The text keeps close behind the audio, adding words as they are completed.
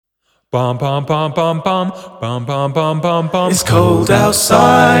Bum bum bum bum bum bum bum bum bum bum. It's cold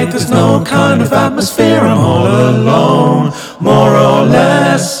outside, there's no kind of atmosphere. I'm all alone, more or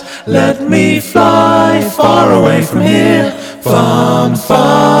less. Let me fly far away from here. Fun,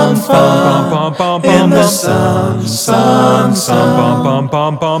 fun, fun. In the sun, sun, sun. Bum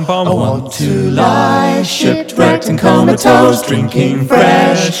bum bum bum. I want to lie shipwrecked and comatose, drinking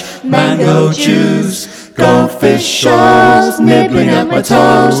fresh mango juice. Goldfish shores nibbling at my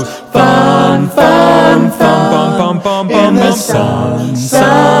toes. Fun, fun, fun. In the sun,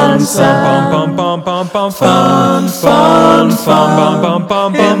 sun, sun. Fun, fun,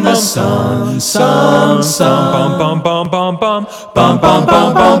 fun. In the sun, sun, sun.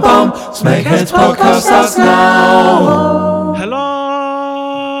 Smegheads podcast starts now.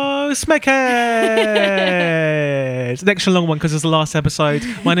 Hello, Smegheads! An extra long one because it's the last episode.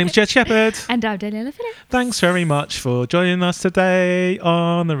 My name's Jed Shepherd. And I'm Daniela Phillips. Thanks very much for joining us today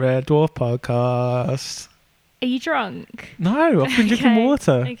on the Red Dwarf podcast. Are you drunk? No, I've been drinking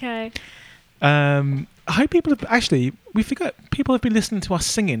water. Okay. I hope people have we forgot people have been listening to us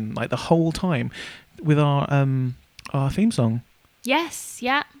singing like the whole time with our theme song. Yes,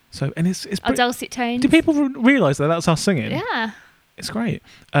 yeah. So and it's Our dulcet tones. do people realise that that's us singing? Yeah. It's great.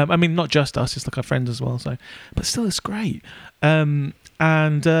 I mean, not just us, it's like our friends as well. So, but still, it's great. This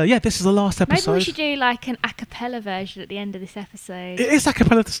is the last episode. Maybe we should do like an a cappella version at the end of this episode. It is a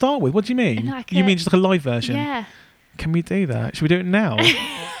cappella to start with. What do you mean? Like you mean just like a live version? Yeah. Can we do that? Should we do it now? no,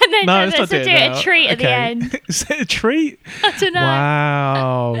 let's not do it now. A treat at the end. Is it a treat? I don't know.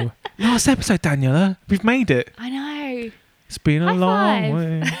 Wow. Last episode, Daniela. We've made it. I know. It's been a High long five.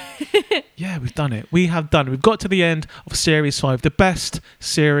 way. Yeah, we've done it. We have done it. We've got to the end of Series 5, the best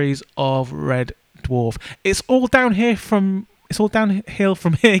series of Red Dwarf. It's all downhill from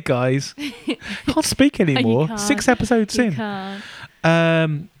here, guys. Can't speak anymore. can't. 6 episodes You in. can't.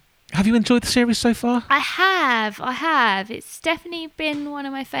 Have you enjoyed the series so far? I have. It's definitely been one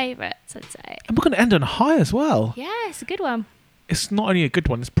of my favourites, I'd say. And we're going to end on a high as well. Yeah, it's a good one. It's not only a good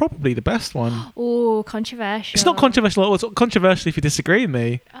one, it's probably the best one. Oh, controversial. It's not controversial at all. It's controversial if you disagree with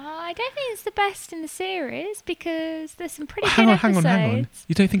me. I don't think it's the best in the series because there's some pretty Hang good on. episodes.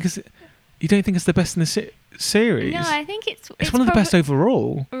 You don't think it's the best in the series? No, I think it's one of the best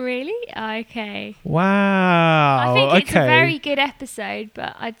overall. Really? Okay. Wow. I think it's okay. a very good episode,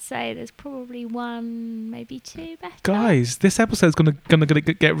 but I'd say there's probably one, maybe two better. Guys, this episode's gonna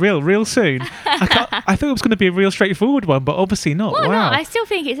get real soon. I thought it was gonna be a real straightforward one, but obviously not. Well, wow. no, I still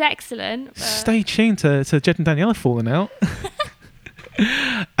think it's excellent. But... Stay tuned to Jed and Daniela falling out.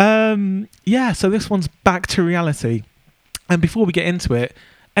 So this one's back to reality. And before we get into it,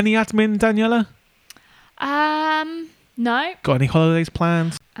 any admin, Daniela? No. Got any holidays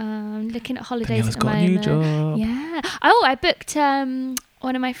planned? Looking at holidays Daniela's at the got moment. a new job. Yeah. Oh, I booked.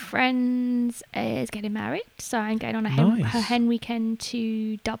 One of my friends is getting married, so I'm going on her hen weekend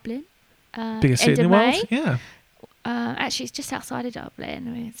to Dublin. Biggest city in the world? Yeah. Actually, it's just outside of Dublin.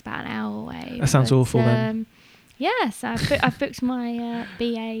 I mean, it's about an hour away. That sounds awful then. Yeah, so I've booked my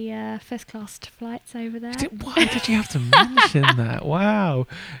BA first class flights over there. Why did you have to mention that? Wow.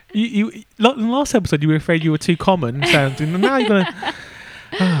 You in the last episode you were afraid you were too common sounding, and now you're gonna.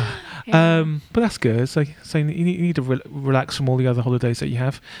 But that's good. So you need to relax from all the other holidays that you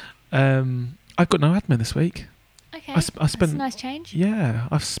have. I've got no admin this week. Okay, I spent that's a nice change. Yeah,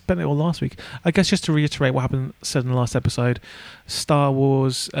 I've spent it all last week. I guess just to reiterate what said in the last episode, Star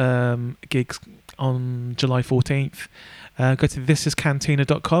Wars gigs on July 14th. Go to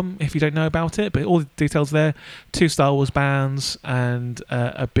thisiscantina.com if you don't know about it, but all the details there. 2 Star Wars bands and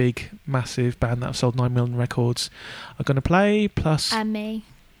a big, massive band that have sold 9 million records are going to play, plus... And me.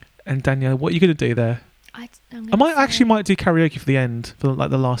 And Danielle, what are you going to do there? I might do karaoke for the end, for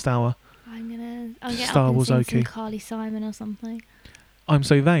like the last hour. I'll get Star up and Wars sing okay. some Carly Simon or something. I'm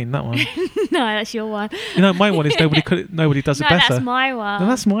So Vain, that one. No, that's your one. You know, my one is Nobody Does It Better. That's my one. No,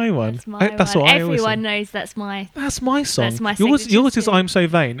 that's my one. That's what I always say. Everyone knows that's my... That's my song. That's my yours is I'm So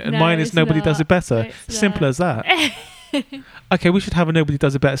Vain, and mine is Nobody Does It Better. Simple as that. Okay, we should have a Nobody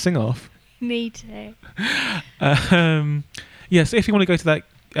Does It Better sing-off. Need to. So if you want to go to that,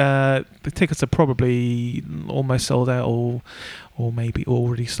 the tickets are probably almost sold out or maybe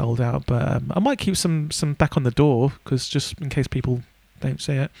already sold out, but I might keep some back on the door because just in case people don't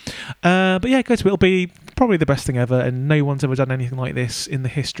see it. But yeah, go to it. It'll be probably the best thing ever, and no one's ever done anything like this in the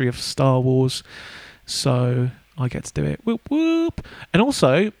history of Star Wars, so I get to do it. Whoop whoop. And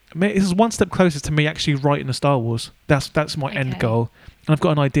also, this is one step closer to me actually writing a Star Wars. That's my end goal, and I've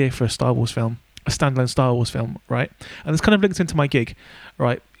got an idea for a Star Wars film, a standalone Star Wars film, right? And it's kind of linked into my gig,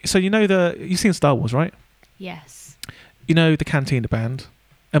 right? So you've seen Star Wars, right? Yes. You know the Cantina band?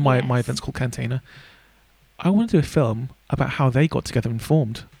 and my event's called Cantina. I want to do a film about how they got together and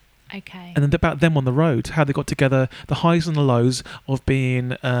formed. Okay. And then about them on the road, how they got together, the highs and the lows of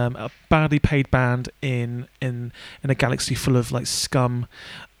being a badly paid band in a galaxy full of like scum,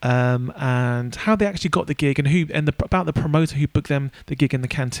 and how they actually got the gig, and about the promoter who booked them the gig in the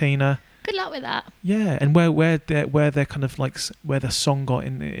Cantina. Good luck with that. Yeah, and where they're kind of like where the song got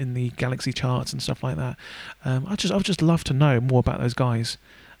in the galaxy charts and stuff like that. I would just love to know more about those guys,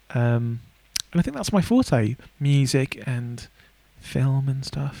 and I think that's my forte: music and film and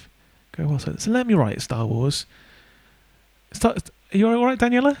stuff. Go well. So let me write Star Wars. Are you all right,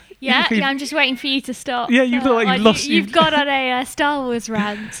 Daniela? Yeah, I'm just waiting for you to stop. Yeah, you look like you've lost. You've gone on a Star Wars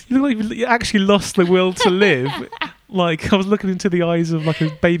rant. You look like you actually lost the will to live. Like I was looking into the eyes of like a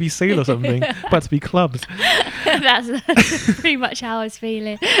baby seal or something, about to be clubbed. That's pretty much how I was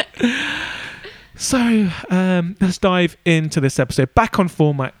feeling. So let's dive into this episode. Back on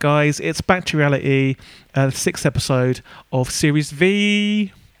format, guys. It's Back to Reality, the 6th episode of Series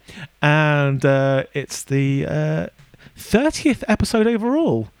V, and it's the 30th episode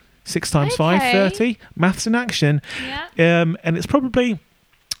overall. 6 times 5, 30. Maths in action. Yeah. And it's probably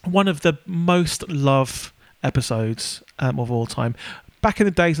one of the most loved episodes of all time. Back in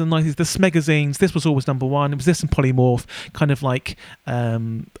the days of the 90s, the Smegheads, this was always number one. It was this and Polymorph, kind of like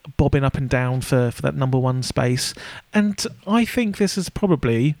bobbing up and down for that number one space. And I think this is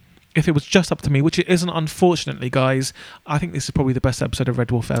probably, if it was just up to me, which it isn't, unfortunately, guys, I think this is probably the best episode of Red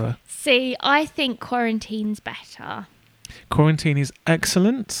Dwarf ever. See, I think Quarantine's better. Quarantine is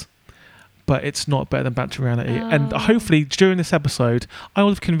excellent, but it's not better than Back to Reality. And hopefully during this episode, I will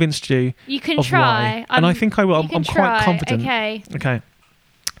have convinced you. You can try. And I think I will. I'm quite confident. Okay.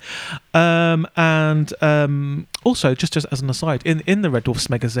 And also, just as an aside, in the Red Dwarfs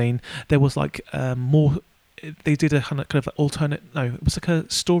magazine, there was like more. They did a kind of alternate. No, it was like a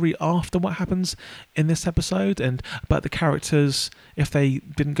story after what happens in this episode, and about the characters if they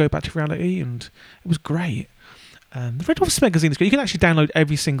didn't go back to reality, and it was great. The Red Dwarfs magazine is great. You can actually download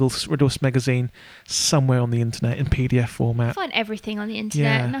every single Red Dwarfs magazine somewhere on the internet in PDF format. Find everything on the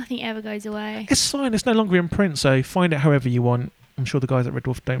internet. Yeah. Nothing ever goes away. It's fine. It's no longer in print, so find it however you want. I'm sure the guys at Red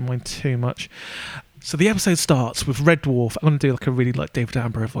Dwarf don't mind too much. So the episode starts with Red Dwarf. I'm going to do like a really like David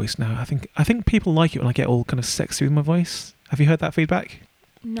Attenborough voice now. I think people like it when I get all kind of sexy with my voice. Have you heard that feedback?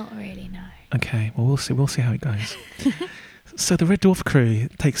 Not really, no. Okay, well we'll see. We'll see how it goes. So the Red Dwarf crew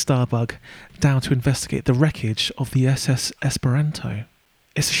takes Starbug down to investigate the wreckage of the SS Esperanto.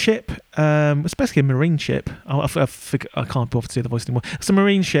 It's a ship. It's basically a marine ship. I can't bother to do the voice anymore. It's a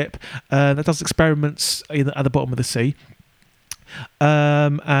marine ship that does experiments at the bottom of the sea.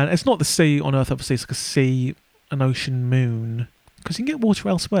 And it's not the sea on Earth, obviously. It's like a sea, an ocean, moon. Because you can get water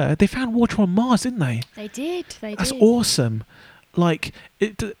elsewhere. They found water on Mars, didn't they? They did. That's awesome. Like,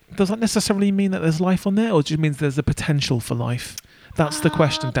 does that necessarily mean that there's life on there, or just means there's a potential for life? That's the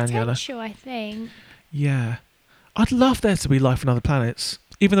question, Daniela. Potential, I think. Yeah. I'd love there to be life on other planets.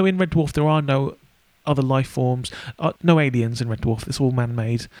 Even though in Red Dwarf there are no other life forms, no aliens in Red Dwarf, it's all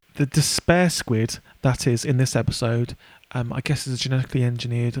man-made. The despair squid that is in this episode, I guess is a genetically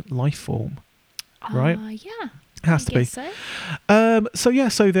engineered life form, right? Yeah. It has to be. So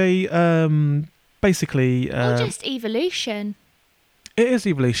they basically... or just evolution. It is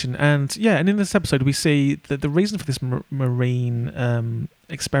evolution, and in this episode we see that the reason for this marine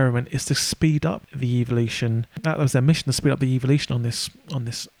experiment is to speed up the evolution. That was their mission, to speed up the evolution on this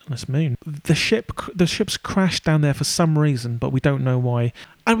moon. The ship's crashed down there for some reason, but we don't know why.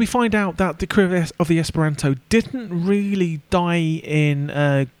 And we find out that the crew of the Esperanto didn't really die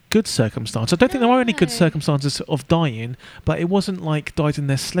in good circumstances. I don't think there are any good circumstances of dying, but it wasn't like died in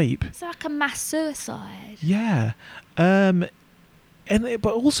their sleep. It's like a mass suicide. Yeah.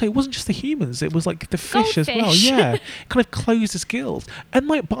 But also, it wasn't just the humans; it was like the fish as well. Yeah, it kind of closed its gills. And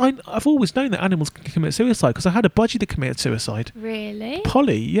I've always known that animals can commit suicide because I had a budgie that committed suicide. Really?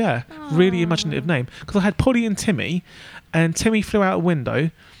 Polly, yeah, really imaginative name. Because I had Polly and Timmy, and Timmy flew out a window,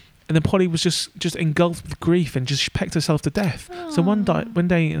 and then Polly was just engulfed with grief and just pecked herself to death. So one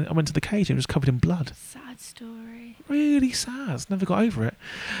day I went to the cage and it was covered in blood. Sad story. Really sad. Never got over it.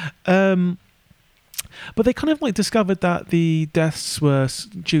 But they kind of like discovered that the deaths were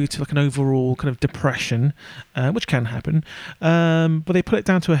due to like an overall kind of depression, which can happen. But they put it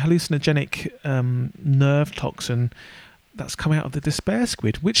down to a hallucinogenic nerve toxin that's come out of the despair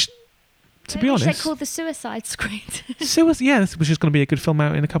squid, which, to be honest, they called the suicide squid. Yeah, this was just going to be a good film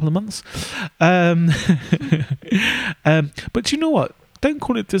out in a couple of months. But do you know what? Don't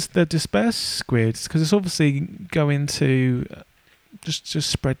call it just the despair squid, because it's obviously going to just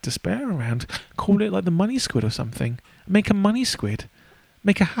spread despair around. Call it like the money squid or something. Make a money squid.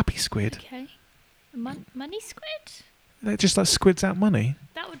 Make a happy squid. Okay. Money squid? That just like squids out money.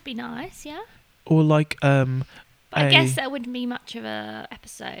 That would be nice, yeah. Or like But I guess that wouldn't be much of a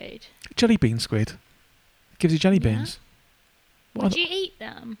episode. jelly bean squid. Gives you jelly beans. Would you eat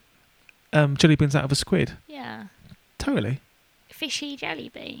them? Jelly beans out of a squid. Yeah. Totally. Fishy jelly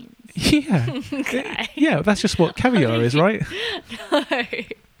beans. Yeah. Okay. Yeah, that's just what caviar is, right? No.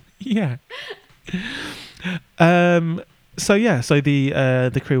 Yeah. So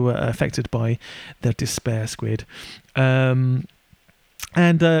the crew were affected by the despair squid.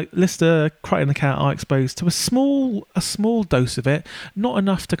 And Lister, Crichton and the cat are exposed to a small dose of it, not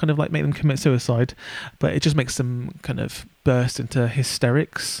enough to kind of like make them commit suicide, but it just makes them kind of burst into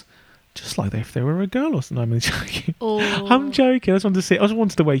hysterics, just like if they were a girl or something. I'm joking. I'm joking. I just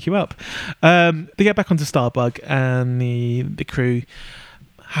wanted to wake you up. They get back onto Starbug, and the crew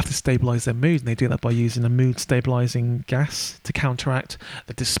have to stabilise their mood, and they do that by using a mood stabilising gas to counteract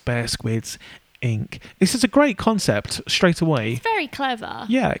the despair squid's ink. This is a great concept straight away. It's very clever.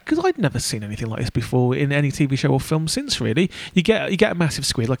 Yeah, because I'd never seen anything like this before in any TV show or film since. Really, you get a massive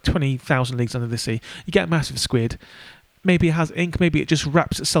squid, like 20,000 Leagues Under the Sea. You get a massive squid. Maybe it has ink. Maybe it just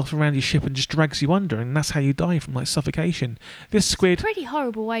wraps itself around your ship and just drags you under, and that's how you die from like suffocation. This squid. It's a pretty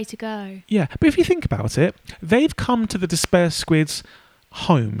horrible way to go. Yeah, but if you think about it, they've come to the despair squid's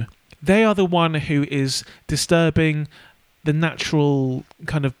home. They are the one who is disturbing the natural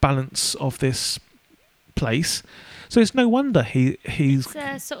kind of balance of this place. So it's no wonder he's It's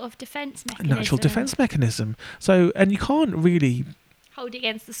a sort of defence mechanism. Natural defence mechanism. So, and you can't really hold it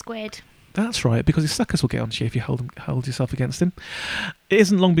against the squid. That's right, because his suckers will get onto you if you hold yourself against him. It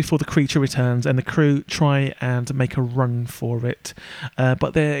isn't long before the creature returns, and the crew try and make a run for it,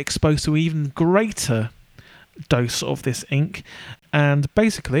 but they're exposed to even greater dose of this ink, and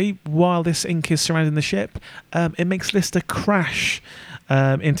basically while this ink is surrounding the ship, it makes Lister crash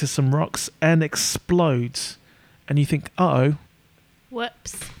into some rocks and explodes, and you think, uh-oh,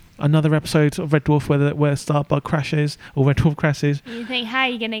 whoops, another episode of Red Dwarf where Starbug crashes or Red Dwarf crashes. You think, how are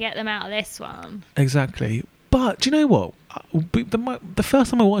you going to get them out of this one? Exactly. But do you know what? The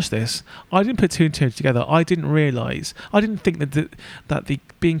first time I watched this, I didn't put two and two together. I didn't realise. I didn't think that the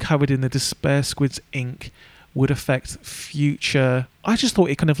being covered in the despair squid's ink would affect future. I just thought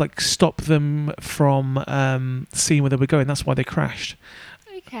it kind of like stopped them from seeing where they were going. That's why they crashed.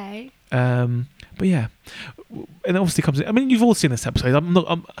 Okay. But yeah, and it obviously comes in. I mean, you've all seen this episode.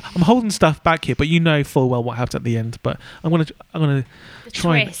 I'm holding stuff back here, but you know full well what happens at the end. But I'm gonna the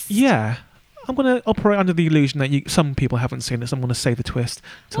try. Twist. I'm going to operate under the illusion that some people haven't seen it, so I'm going to say the twist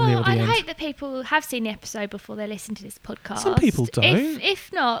till near the end. I hope that people have seen the episode before they listen to this podcast. Some people don't.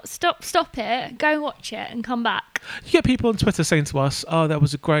 If not, stop it, go and watch it and come back. You get people on Twitter saying to us, "Oh, that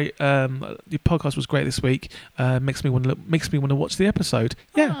was a great. Your podcast was great this week. Makes me want to watch the episode."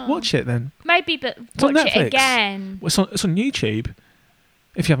 Yeah, watch it then. Maybe, but watch it again. It's on YouTube.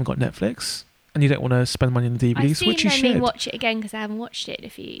 If you haven't got Netflix and you don't want to spend money on the DVDs, which you should. Watch it again because I haven't watched it in a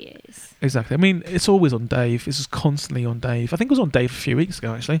few years. Exactly. I mean, it's always on Dave. It's just constantly on Dave. I think it was on Dave a few weeks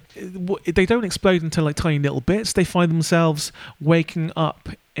ago, actually. They don't explode into like tiny little bits. They find themselves waking up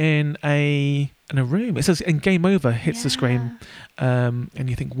in a room. It says, and game over hits the screen. And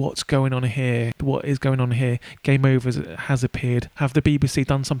you think, what's going on here? What is going on here? Game over has appeared. Have the BBC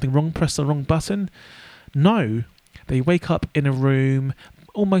done something wrong? Pressed the wrong button? No. They wake up in a room,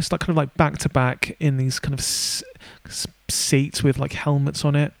 almost like kind of like back to back in these kind of seats with like helmets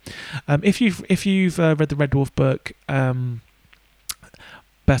on it. If you've read the Red Dwarf book,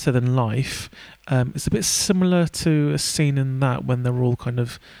 Better Than Life, it's a bit similar to a scene in that when they're all kind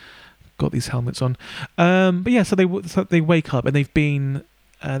of got these helmets on. But yeah, so they wake up and they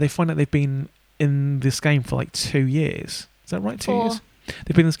find out they've been in this game for like 2 years. Is that right? 2 years.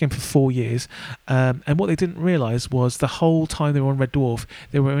 They've been in this game for 4 years, and what they didn't realise was the whole time they were on Red Dwarf,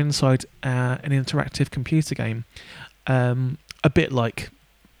 they were inside an interactive computer game, a bit like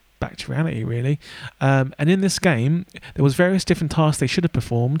Back to Reality, really. And in this game, there was various different tasks they should have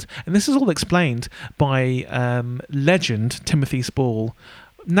performed, and this is all explained by legend Timothy Spall,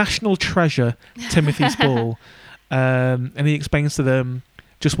 national treasure Timothy Spall, and he explains to them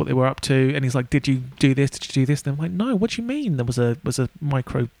just what they were up to, and he's like, "Did you do this? Did you do this?" And I'm like, "No. What do you mean?" There was a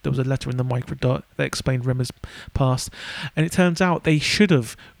letter in the micro dot that explained Rimmer's past, and it turns out they should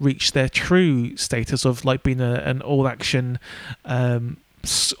have reached their true status of like being an all action,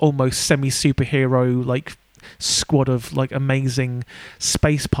 almost semi superhero like squad of like amazing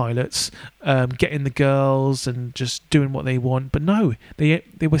space pilots, getting the girls and just doing what they want. But no, they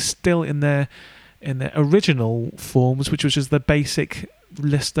were still in their original forms, which was just the basic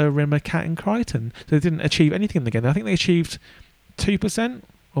Lister, Rimmer, Cat and Crichton. So they didn't achieve anything in the game. I think they achieved 2%,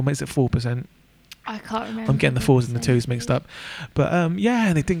 or is it 4%? I can't remember. I'm getting the 4s and the 2s mixed up, but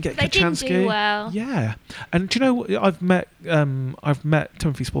yeah, they didn't get They didn't Kachansky. do well. Yeah, and do you know what? I've met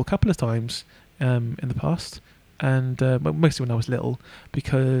Timothy Spall a couple of times in the past, and mostly when I was little,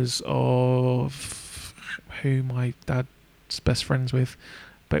 because of who my dad's best friends with.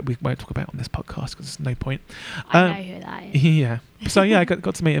 But we won't talk about it on this podcast because there's no point. I know who that is. Yeah. So yeah, I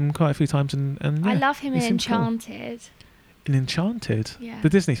got to meet him quite a few times, and yeah, I love him in cool. Enchanted. In Enchanted, Yeah. the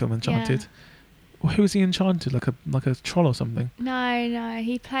Disney film Enchanted. Yeah. Well, who is he enchanted? Like a troll or something? No,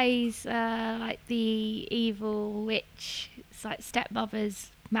 he plays like the evil witch. It's like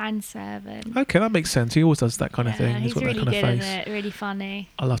stepmother's manservant. Okay, that makes sense. He always does that kind of thing. He's got really that kind good of face. at it. Really funny.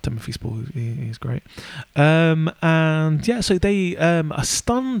 I love Timothy Spall. He's great. And yeah, so they are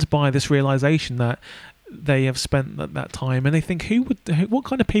stunned by this realization that they have spent that time, and they think, what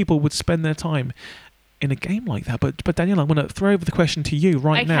kind of people would spend their time in a game like that? But Daniela, I'm going to throw over the question to you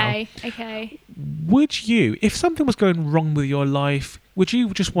now. Okay. Would you, if something was going wrong with your life, would you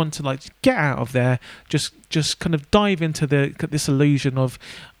just want to like get out of there, just kind of dive into this illusion of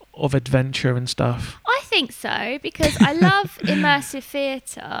adventure and stuff? I think so, because I love immersive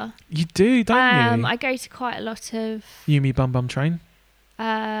theatre. You do, don't you? I go to quite a lot of. Yumi Bum Bum Train.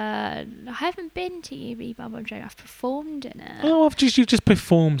 I haven't been to UB Bum Bum Train. I've performed in it. Oh, you've just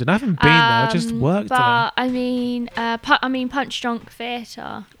performed, and I haven't been there. I just worked there. But I mean, Punch Drunk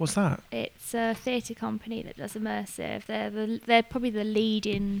Theatre. What's that? It's a theatre company that does immersive. They're probably the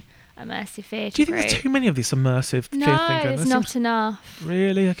leading immersive theatre. Do you think there's too many of these immersive theatre things? No, there's not enough.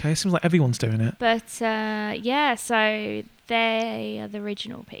 Really? Okay, it seems like everyone's doing it. But yeah, so they are the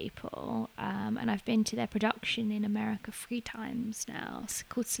original people, and I've been to their production in America 3 times now. It's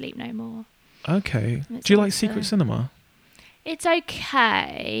called Sleep No More. Okay. It's Do you like secret cinema? It's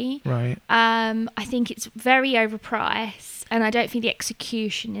okay. Right. I think it's very overpriced, and I don't think the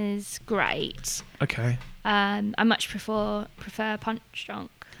execution is great. Okay. I much prefer Punch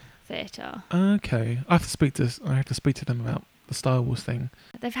Drunk Theatre. Okay. I have to speak to them about the Star Wars thing.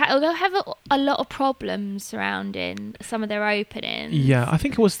 They'll have a lot of problems surrounding some of their openings. Yeah, I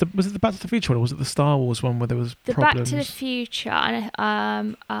think was it the Back to the Future one, or was it the Star Wars one where there was the problems? Back to the Future, and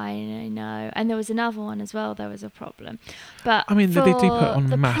I know, and there was another one as well. There was a problem, but I mean, they do put on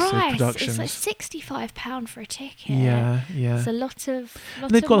the massive price, productions. It's like £65 for a ticket. Yeah. It's a lot of.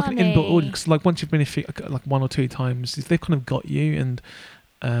 And they've got money. like an inbuilt audience. Like once you've been like 1 or 2 times, they've kind of got you, and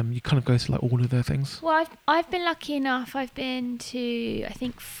you kind of go to like all of their things. Well, I've been lucky enough. I've been to, I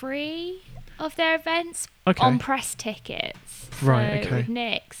think, 3 of their events on press tickets. Right. Okay. With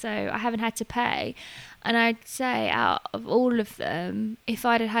Nick, so I haven't had to pay. And I'd say out of all of them, if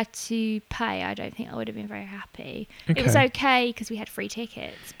I'd had to pay, I don't think I would have been very happy. Okay. It was okay because we had free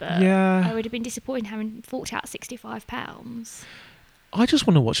tickets, but I would have been disappointed having forked out £65. I just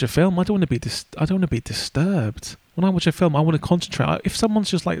want to watch a film. I don't want to be disturbed. When I watch a film, I want to concentrate. If someone's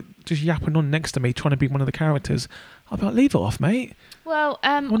just yapping on next to me, trying to be one of the characters, I'll be like, leave it off, mate. Well,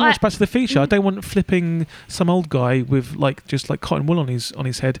 when I watch Back to the Future, I don't want flipping some old guy with just cotton wool on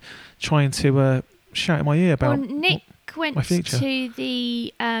his head, trying to shout in my ear about. Well, Nick went my future. to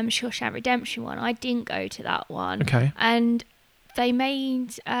the Shawshank Redemption one. I didn't go to that one. Okay. And they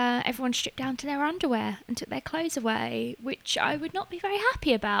made everyone strip down to their underwear and took their clothes away, which I would not be very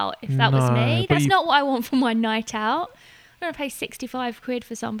happy about if that was me. That's not what I want for my night out. I'm going to pay 65 quid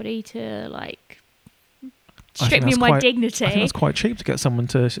for somebody to strip me of my dignity. I think that's quite cheap to get someone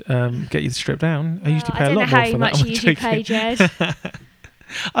to get you to strip down. I usually pay a lot more for that. I don't know how much you usually pay, Jed.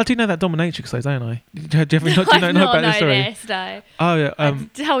 I do know that dominatrix though, don't I? Do you know about this story? This, no. Oh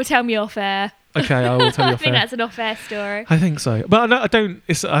yeah. Tell me off air. Okay, I will tell you. I think that's an off-air story. I think so, but I don't.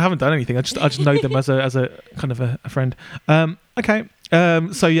 I haven't done anything. I just know them as a kind of a friend. Okay.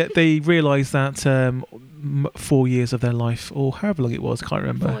 So yeah, they realise that 4 years of their life, or however long it was, can't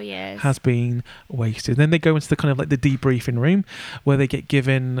remember, 4 years, has been wasted. Then they go into the kind of the debriefing room where they get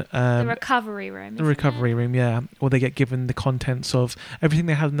given the recovery room. The recovery room, yeah, where they get given the contents of everything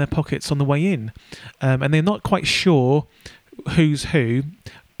they had in their pockets on the way in, and they're not quite sure who's who.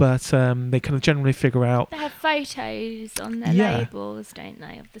 But they kind of generally figure out. They have photos on their labels, don't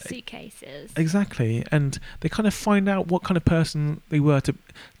they, of the suitcases? Exactly, and they kind of find out what kind of person they were to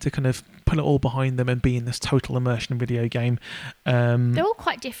kind of put it all behind them and be in this total immersion video game. They're all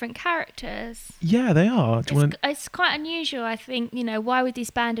quite different characters. Yeah, they are. It's quite unusual, I think. Why would this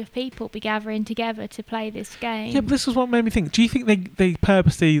band of people be gathering together to play this game? Yeah, but this is what made me think. Do you think they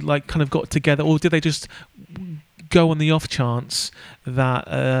purposely kind of got together, or did they just go on the off chance that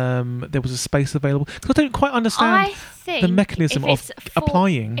there was a space available? Because I don't quite understand the mechanism of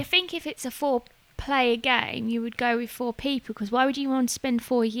applying. I think if it's a 4 play a game, you would go with 4 people, because why would you want to spend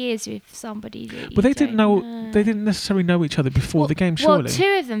 4 years with somebody that But they didn't know. They didn't necessarily know each other before the game. Surely, well, 2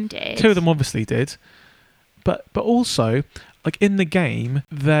 of them did. 2 of them obviously did. But also, like in the game,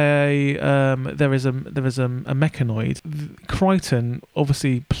 there is a mechanoid. Crichton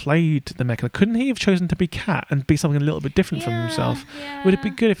obviously played the mechanoid. Couldn't he have chosen to be Cat and be something a little bit different from himself? Yeah. Would it be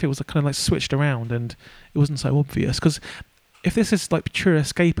good if it was kind of like switched around and it wasn't so obvious? Because if this is like pure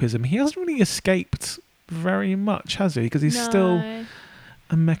escapism, he hasn't really escaped very much, has he? Because he's still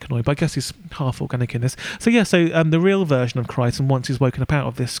a mechanoid, but I guess he's half organic in this. So the real version of Crichton, once he's woken up out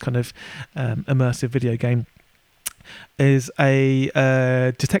of this kind of immersive video game, is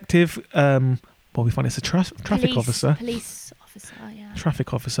a detective. We find it's a traffic officer. Police officer, yeah.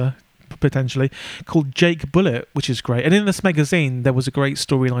 Traffic officer, potentially, called Jake Bullitt, which is great. And in this magazine, there was a great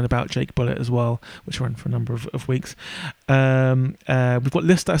storyline about Jake Bullitt as well, which ran for a number of weeks. We've got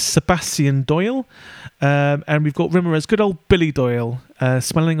Lister as Sebastian Doyle, and we've got Rimmer as good old Billy Doyle,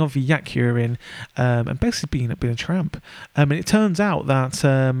 smelling of yak urine, and basically being a tramp. And it turns out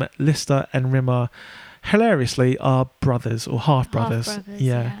that Lister and Rimmer, hilariously, are brothers or half brothers.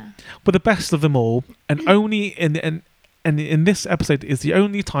 Yeah. But the best of them all, and only in this episode is the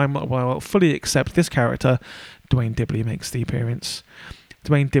only time where I'll fully accept this character, Dwayne Dibley makes the appearance.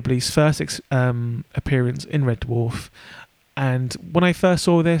 Dwayne Dibley's first appearance in Red Dwarf. And when I first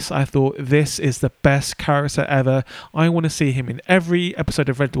saw this, I thought, this is the best character ever. I want to see him in every episode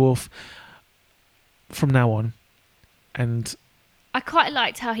of Red Dwarf from now on. And I quite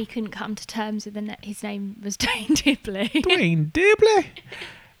liked how he couldn't come to terms with his name was Dwayne Dibley. Dwayne Dibley!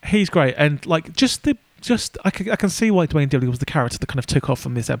 He's great. And like I can see why Dwayne Dibley was the character that kind of took off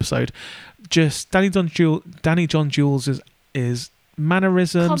from this episode. Just Danny John Jules is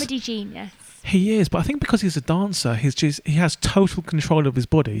mannerisms. Comedy genius. He is, but I think because he's a dancer, he has total control of his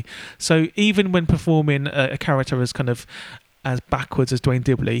body. So even when performing a character as backwards as Dwayne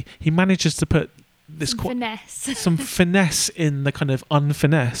Dibley, he manages to put some finesse in the kind of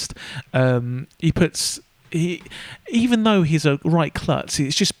unfinessed. Even though he's a right klutz,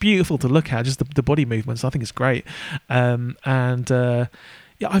 it's just beautiful to look at, just the body movements. I think it's great.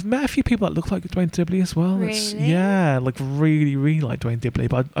 I've met a few people that look like Dwayne Dibley as well. Really? Like really, really like Dwayne Dibley,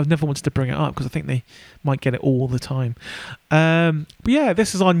 but I've never wanted to bring it up because I think they might get it all the time. But yeah,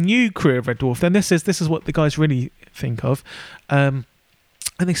 this is our new crew of Red Dwarf. Then this is what the guys really think of. And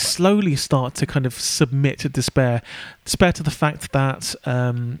they slowly start to kind of submit to despair to the fact that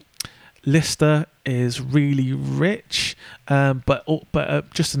Lister is really rich, but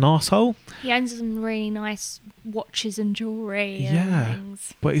just an arsehole. He owns some really nice watches and jewellery and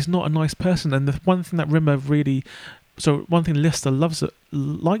things. But he's not a nice person. And the one thing that one thing Lister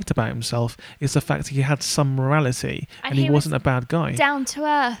liked about himself is the fact that he had some morality and he wasn't a bad guy. Down to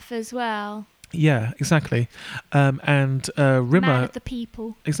earth as well. Yeah, exactly. And Rimmer... Man of the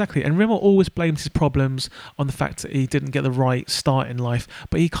people. Exactly. And Rimmer always blames his problems on the fact that he didn't get the right start in life.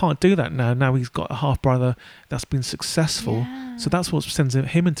 But he can't do that now. Now he's got a half-brother that's been successful. Yeah. So that's what sends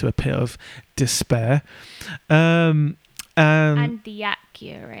him into a pit of despair. And the yak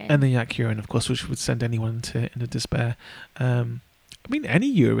urine. And the yak urine, of course, which would send anyone into despair. I mean, any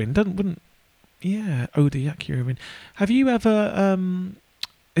urine wouldn't... Yeah, the yak urine. Have you ever...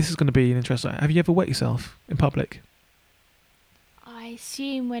 this is going to be an interesting... Have you ever wet yourself in public? I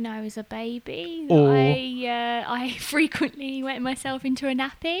assume when I was a baby, Or... I frequently wet myself into a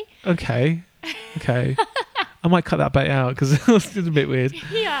nappy. Okay. I might cut that bit out because it's a bit weird.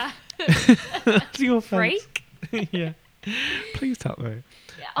 Yeah. Your Freak. Yeah. Please tell me.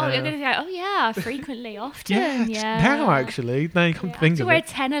 Oh, you're going to go, frequently, often. Yeah. Now, actually. Now you come to think of it. To wear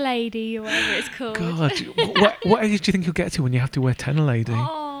tenor lady or whatever it's called. God. what age do you think you'll get to when you have to wear tenor lady?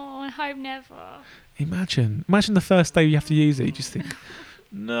 Oh, I hope never. Imagine the first day you have to use it. You just think,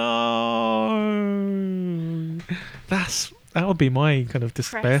 no. That would be my kind of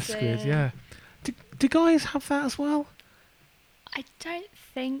despair squid. Yeah. Do guys have that as well? I don't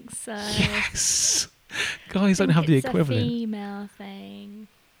think so. Yes. Guys don't have the equivalent. It's a female thing.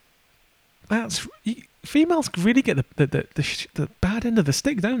 Females really get the bad end of the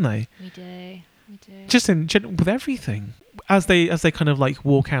stick, don't they? We do. Just with everything, as they kind of like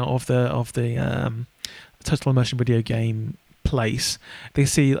walk out of the total immersion video game place, they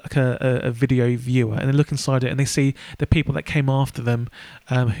see like a video viewer and they look inside it and they see the people that came after them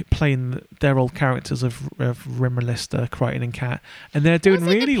playing their old characters of Rimmer, Lister, Crichton and Cat, and they're doing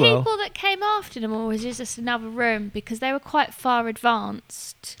really well. Was it the people that came after them, or was it just another room, because they were quite far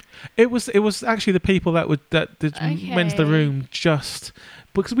advanced? It was actually the people that went to the room just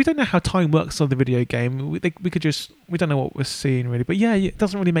because we don't know how time works on the video game. We don't know what we're seeing really. But yeah, it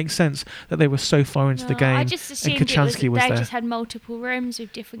doesn't really make sense that they were so far into the game. I just assumed and Kachansky was they there. just had multiple rooms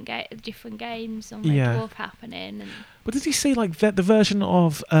with different games on Red Dwarf happening. But did you see like the version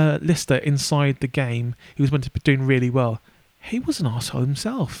of Lister inside the game? He was meant to be doing really well. He was an arsehole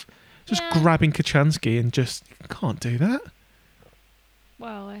himself, just grabbing Kachansky and just can't do that.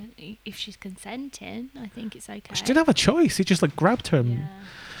 Well, if she's consenting, I think it's okay. She didn't have a choice. He just like grabbed her. And,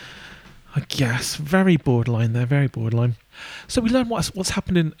 I guess very borderline there, very borderline. So we learn what's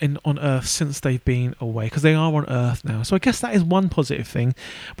happened on Earth since they've been away, because they are on Earth now. So I guess that is one positive thing.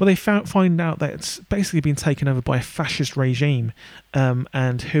 But they find out that it's basically been taken over by a fascist regime.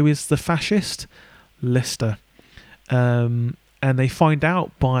 And who is the fascist? Lister. And they find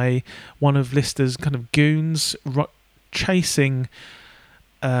out by one of Lister's kind of goons chasing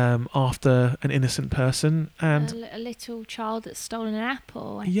after an innocent person, and a little child that's stolen an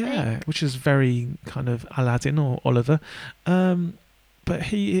apple. I think. Which is very kind of Aladdin or Oliver. But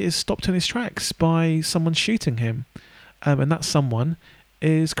he is stopped in his tracks by someone shooting him, and that someone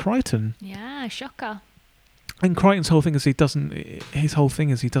is Crichton. Yeah, shocker. And Crichton's whole thing is he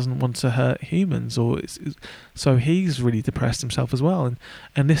doesn't want to hurt humans, so he's really depressed himself as well.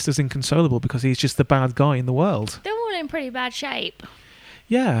 And Lister's inconsolable because he's just the bad guy in the world. They're all in pretty bad shape.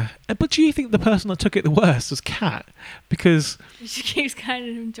 Yeah, but do you think the person that took it the worst was Kat? Because she keeps kind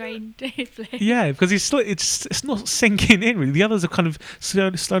of drained deeply. Yeah, because it's not sinking in really. The others are kind of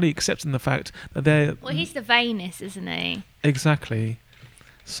slowly accepting the fact that they're. Well, he's the vainest, isn't he? Exactly.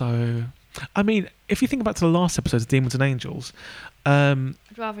 So, I mean, if you think back to the last episode of Demons and Angels, I'd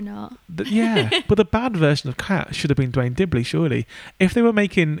rather not. But the bad version of Kat should have been Dwayne Dibley, surely. If they were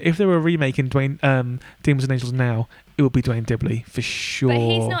remaking Demons and Angels now, it would be Dwayne Dibley for sure. But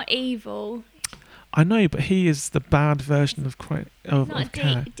he's not evil. I know, but he is the bad version of Kat. He's not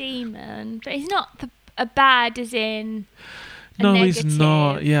a demon, but he's not a bad as in. No, negative. He's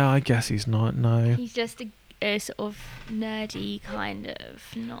not. Yeah, I guess he's not. No, he's just a sort of nerdy kind of,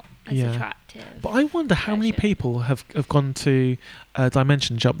 not as attractive. But I wonder how many people have gone to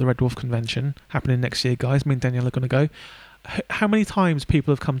Dimension Jump, the Red Dwarf convention happening next year, guys. Me and Danielle are going to go. How many times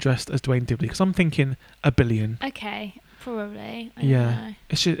people have come dressed as Dwayne Dibley? Because I'm thinking 1 billion. Okay, probably. I don't know.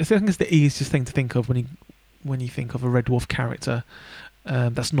 I think it's the easiest thing to think of when you think of a Red Dwarf character.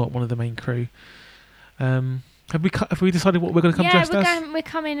 That's not one of the main crew. Have we decided what we're going to come dressed as? We're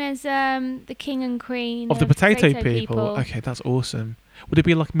coming as the king and queen of the potato people. Okay, that's awesome. Would it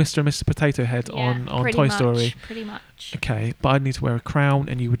be like Mr. and Mr. Potato Head on Toy Story? Pretty much. Okay, but I'd need to wear a crown,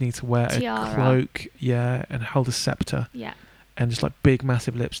 and you would need to wear tiara. A cloak, and hold a scepter. Yeah. And just like big,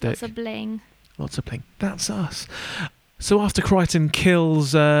 massive lipstick. Lots of bling. That's us. So after Crichton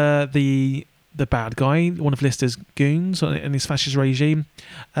kills the bad guy, one of Lister's goons in his fascist regime,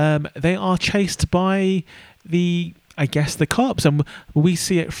 they are chased by the cops, and we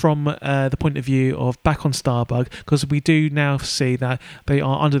see it from the point of view of back on Starbug, because we do now see that they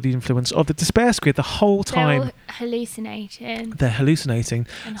are under the influence of the despair squid the whole time. They're hallucinating.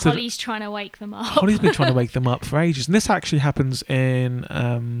 And so Holly's trying to wake them up. Holly's been trying to wake them up for ages, and this actually happens in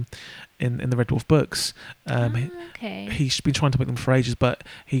the Red Dwarf books. Okay. He's been trying to wake them for ages, but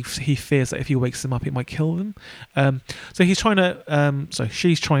he fears that if he wakes them up, it might kill them. So he's trying to. So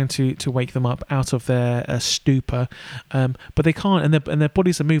she's trying to wake them up out of their stupor, but they can't, and their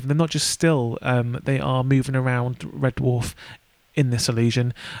bodies are moving. They're not just still. They are moving around Red Dwarf in this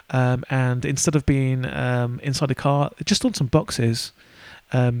illusion, and instead of being inside a car, just on some boxes.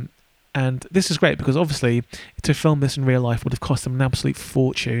 And this is great because obviously to film this in real life would have cost them an absolute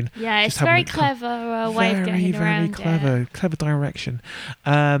fortune. Yeah, it's very clever way of getting around it. Clever direction.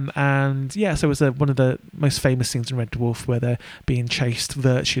 And yeah, so it was one of the most famous scenes in Red Dwarf where they're being chased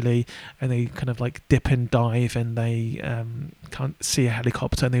virtually, and they kind of like dip and dive, and they can't see a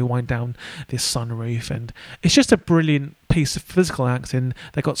helicopter, and they wind down this sunroof, and it's just a brilliant piece of physical acting.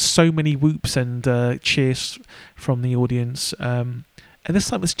 They got so many whoops and cheers from the audience. And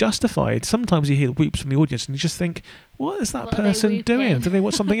this time it's justified. Sometimes you hear whoops from the audience and you just think, what is that person doing? Do they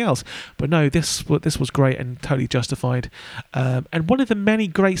want something else? But no, this was great and totally justified. And one of the many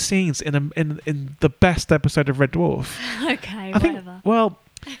great scenes in the best episode of Red Dwarf. Okay, whatever.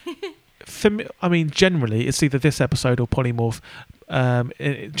 For me, I mean, generally, it's either this episode or Polymorph,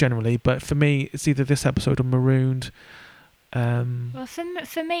 generally. But for me, it's either this episode or Marooned. Well,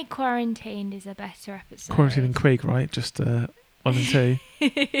 for me, Quarantined is a better episode. Quarantined and Quig, right? Just... 1 and 2.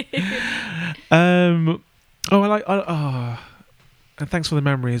 And Thanks for the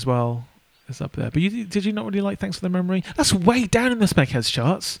Memory as well is up there. But did you not really like Thanks for the Memory? That's way down in the Smegheads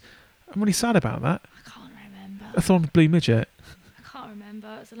charts. I'm really sad about that. I can't remember. A Thorn Blue Midget. I can't remember.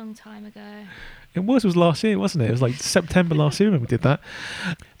 remember. It was a long time ago. It was last year, wasn't it? It was like September last year when we did that.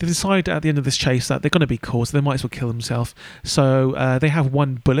 They decide at the end of this chase that they're going to be caught, so they might as well kill themselves. So they have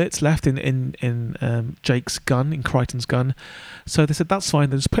one bullet left in Jake's gun, in Crichton's gun. So they said that's fine.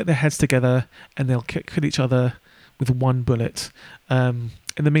 They'll just put their heads together and they'll kill each other with one bullet.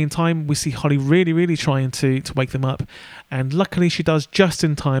 In the meantime, we see Holly really, really trying to wake them up, and luckily she does just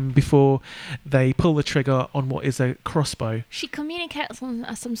in time before they pull the trigger on what is a crossbow. She communicates on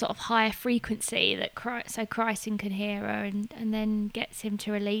some sort of higher frequency that so Crichton can hear her, and then gets him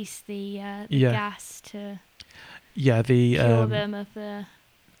to release the gas to cure them of the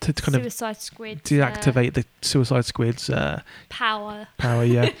to kind Suicide Squid deactivate the Suicide Squid's power.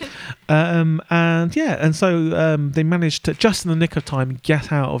 Yeah. And so they managed to, just in the nick of time,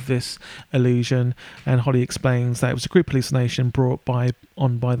 get out of this illusion. And Holly explains that it was a group hallucination brought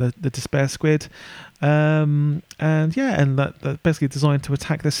on by the Despair Squid, and that basically designed to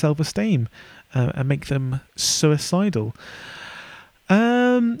attack their self-esteem and make them suicidal.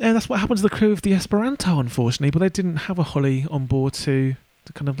 And that's what happened to the crew of the Esperanto, unfortunately. But they didn't have a Holly on board to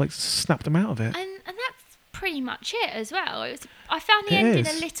kind of like snap them out of it. And that's pretty much it as well. I found the ending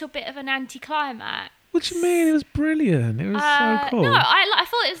a little bit of an anticlimax. What do you mean? It was brilliant. It was so cool. No, I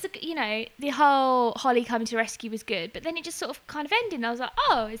thought it was, the whole Holly coming to rescue was good, but then it just sort of kind of ended. And I was like,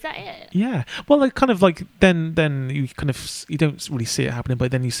 oh, is that it? Yeah. Well, like kind of like then you don't really see it happening,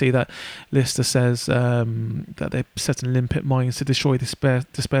 but then you see that Lister says that they're setting limpet mines to destroy the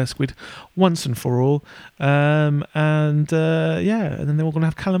Despair Squid once and for all, and then they're all going to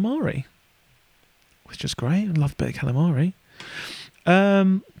have calamari, which is great. I love a bit of calamari.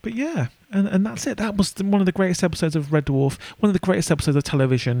 But yeah. And that's it. That was one of the greatest episodes of Red Dwarf, one of the greatest episodes of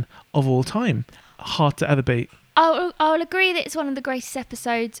television of all time. Hard to ever beat. I'll agree that it's one of the greatest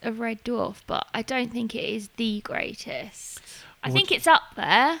episodes of Red Dwarf, but I don't think it is the greatest. I think it's up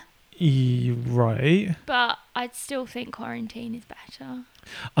there. Right. But I'd still think Quarantine is better.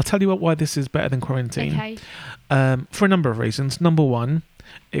 I'll tell you why this is better than Quarantine. Okay. For a number of reasons. Number one,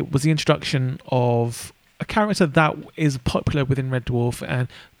 it was the introduction of a character that is popular within Red Dwarf, and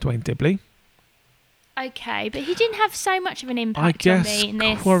Dwayne Dibley. Okay, but he didn't have so much of an impact on me in this.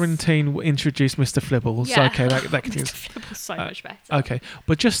 I guess Quarantine introduced Mr. Flibbles. Yeah. Okay, that Mr. Flibbles so much better. Okay,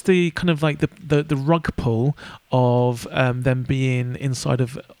 but just the kind of like the rug pull of them being inside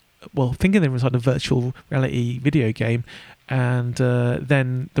of, thinking they were inside a virtual reality video game, and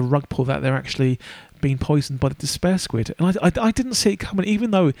then the rug pull that they're actually being poisoned by the Despair Squid. And I didn't see it coming,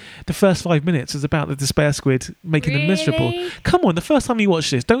 even though the first 5 minutes is about the Despair Squid making them miserable. Come on, the first time you watched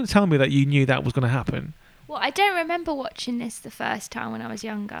this, don't tell me that you knew that was going to happen. Well, I don't remember watching this the first time when I was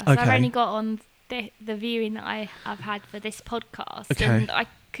younger. So Okay. I've only got on the viewing that I've had for this podcast. Okay. And I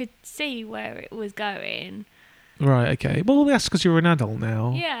could see where it was going. Right, okay. Well, that's because you're an adult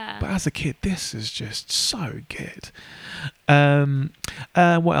now. Yeah. But as a kid, this is just so good.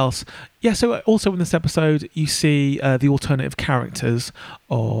 What else? Yeah, so also in this episode, you see the alternative characters,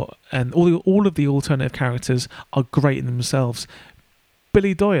 and all of the alternative characters are great in themselves.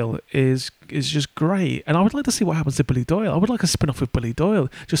 Billy Doyle is just great, and I would like to see what happens to Billy Doyle. I would like a spin-off with Billy Doyle,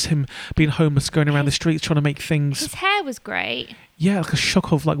 just him being homeless, going around the streets trying to make things. His hair was great. Yeah, like a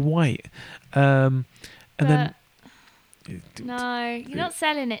shock of like white, and then. No, you're not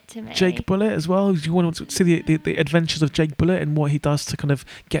selling it to me. Jake Bullet as well. Do you want to see the adventures of Jake Bullet and what he does to kind of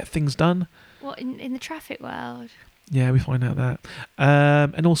get things done? What, in the traffic world? Yeah, we find out that.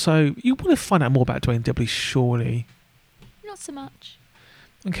 And also, you want to find out more about Dwayne Dibley, surely. Not so much.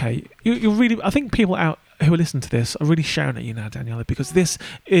 Okay. You're really... I think people out who are listening to this are really shouting at you now, Daniela, because this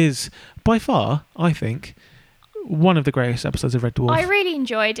is, by far, I think, one of the greatest episodes of Red Dwarf. I really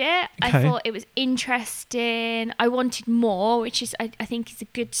enjoyed it. Okay. I thought it was interesting. I wanted more, which is I think is a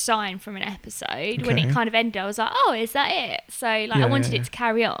good sign from an episode. Okay. When it kind of ended, I was like, oh, is that it? So I wanted it to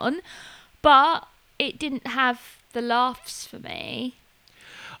carry on, but it didn't have the laughs for me.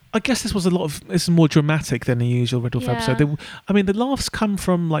 I guess this is more dramatic than the usual Red Dwarf episode. The laughs come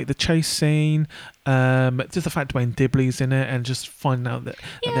from like the chase scene, just the fact Dwayne Dibley's in it, and just finding out that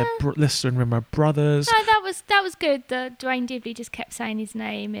they're Lister and Rimmer brothers. No, that was good. The Dwayne Dibley just kept saying his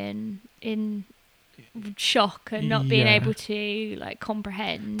name in shock and not being able to like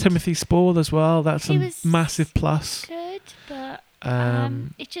comprehend. Timothy Spall as well. That's a massive plus. Good, but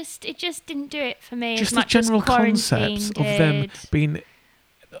it just didn't do it for me. Just as much the general as Quarantine concept did. of them being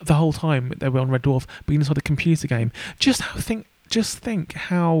the whole time they were on Red Dwarf, being inside a computer game. Just think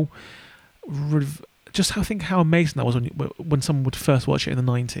how amazing that was when someone would first watch it in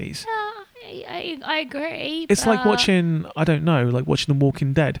the 90s. I agree. It's like watching, I don't know, like watching The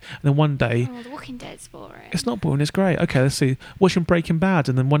Walking Dead, and then one day... Oh, The Walking Dead's boring. It's not boring, it's great. Okay, let's see. Watching Breaking Bad,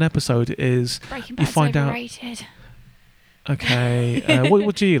 and then one episode is... Breaking Bad's you find overrated. Okay,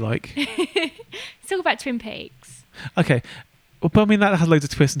 what do you like? Let's talk about Twin Peaks. Okay, well, but I mean that has loads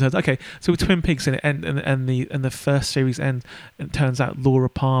of twists and turns. Okay, so with Twin Peaks and the first series end, it turns out Laura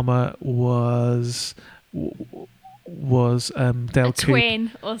Palmer was Dale A Cooper.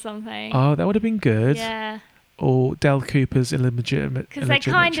 twin or something. Oh, that would have been good. Yeah. Or Dale Cooper's illegitimate. Because they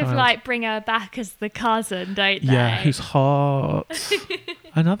kind child. of like bring her back as the cousin, don't they? Yeah, who's hot.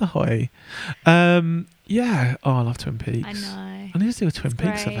 Another hottie. Yeah. Oh, I love Twin Peaks. I know. I need to do a Twin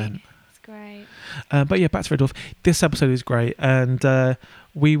Peaks great. event. It's great. But yeah, back to Red Dwarf. This episode is great, and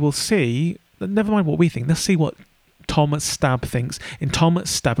we will see. Never mind what we think. Let's see what Tom Stab thinks in Tom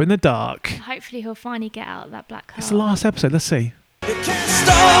Stab in the Dark. Hopefully he'll finally get out of that black hole. It's the last episode. Let's see. You can't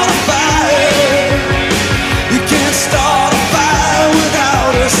start a fire. You can't start a fire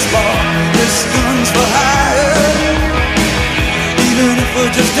without a spark. This gun's for hire. Even if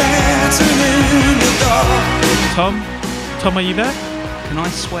we're just dancing in the dark. Tom, are you there? Can I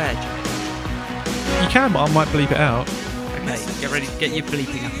swear, Jack? You can, but I might bleep it out. Okay, get ready. Get your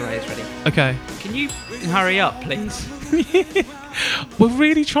bleeping apparatus ready. Okay. Can you hurry up, please? We're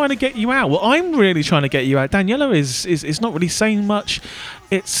really trying to get you out. Well, I'm really trying to get you out. Daniela is not really saying much.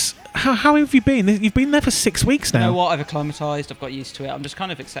 It's how have you been? You've been there for 6 weeks now. You know what? I've acclimatized. I've got used to it. I'm just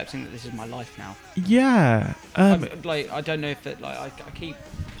kind of accepting that this is my life now. Yeah. Like I don't know if that. Like I keep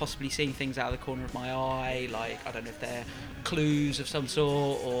possibly seeing things out of the corner of my eye. Like I don't know if they're clues of some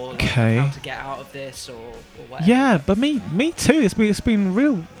sort or like how to get out of this or whatever. Yeah, but me too. It's been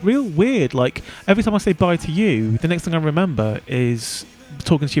real weird. Like every time I say bye to you, the next thing I remember is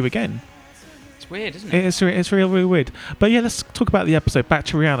talking to you again. It's weird, isn't it? It's real weird. But yeah, let's talk about the episode. Back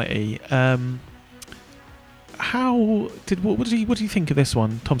to reality. What do you think of this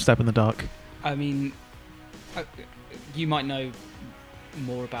one, Tom Stab in the Dark? I mean, you might know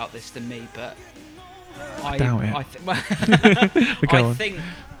more about this than me, but I doubt it. I think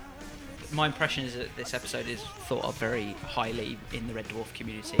my impression is that this episode is thought of very highly in the Red Dwarf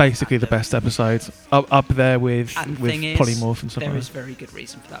community. Basically, the best episode up there with Polymorph and stuff. There is very good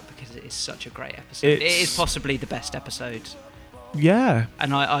reason for that because it is such a great episode. It is possibly the best episode. Yeah,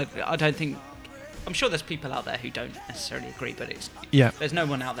 and I don't think. I'm sure there's people out there who don't necessarily agree, but there's no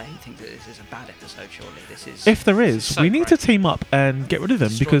one out there who thinks that this is a bad episode. Surely this is. If there is, we need to team up and get rid of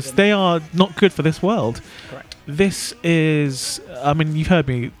them because they are not good for this world. Correct. This is, I mean, you've heard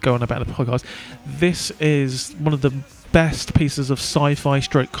me go on about the podcast. This is one of the best pieces of sci-fi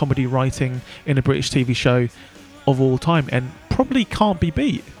stroke comedy writing in a British TV show of all time, and probably can't be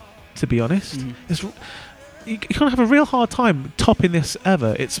beat. To be honest, you can't have a real hard time topping this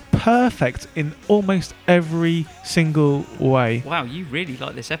ever. It's perfect in almost every single way. Wow, you really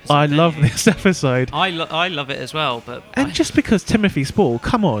like this episode. I love this episode. I love it as well, but just because Timothy Spall,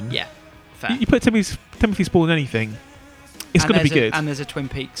 come on. Yeah, fair. You put Timothy Spall in anything, it's going to be good. And there's a Twin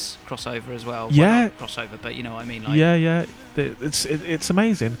Peaks crossover as well. Yeah, well, not crossover, but you know what I mean. Like, yeah. It's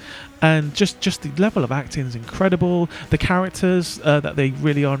amazing, and just the level of acting is incredible. The characters that they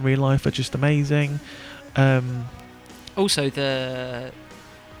really are in real life are just amazing. Also, they're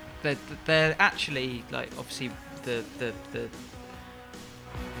actually like obviously the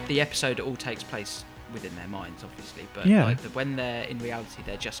episode all takes place within their minds, obviously, but when they're in reality,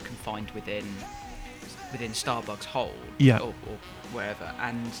 they're just confined within Starbuck's hold, or wherever,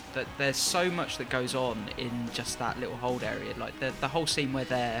 and that there's so much that goes on in just that little hold area. Like the whole scene where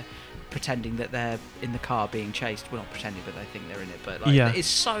they're pretending that they're in the car being chased. Well, not pretending, but they think they're in it. But it's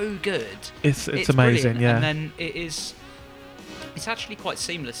so good. It's amazing. Brilliant. Yeah, and then it's actually quite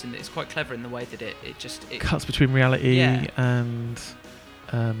seamless and it's quite clever in the way that it cuts between reality and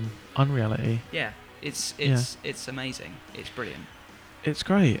unreality. Yeah, it's amazing. It's brilliant. It's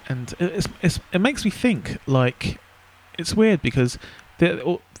great, and it makes me think. Like, it's weird because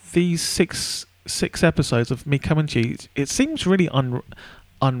these six episodes of me coming to you, it seems really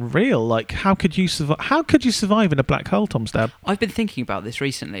unreal. Like, how could you survive in a black hole, Tom Stab? I've been thinking about this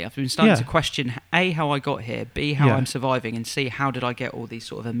recently. I've been starting to question A, how I got here, B, how I'm surviving, and C, how did I get all these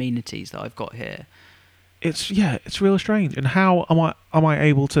sort of amenities that I've got here. It's real strange. And how am I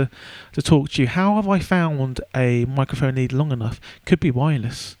able to talk to you? How have I found a microphone lead long enough? Could be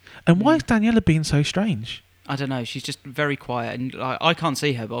wireless. And why is Daniela being so strange? I don't know. She's just very quiet, and I can't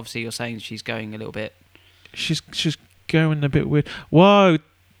see her. But obviously, you're saying she's going a little bit. She's going a bit weird. Whoa,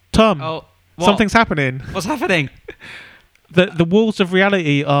 Tom! Oh, something's happening. What's happening? The walls of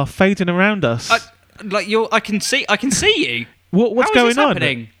reality are fading around us. I can see you. What's How going is this on?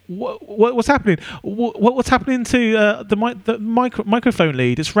 happening? what's happening? What's happening to the microphone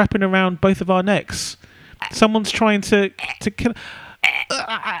lead? It's wrapping around both of our necks. Someone's trying to kill.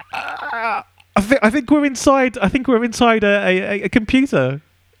 I think we're inside. I think we're inside a computer.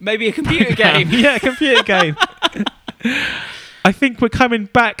 Maybe a computer game. Yeah, a computer game. I think we're coming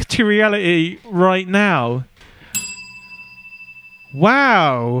back to reality right now.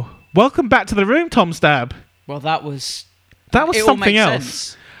 Wow. Welcome back to the room, Tom Stab. Well, that was something else.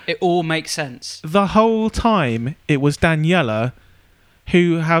 Sense. It all makes sense. The whole time it was Daniela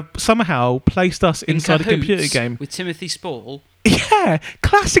who have somehow placed us inside a computer game. With Timothy Spall. Yeah,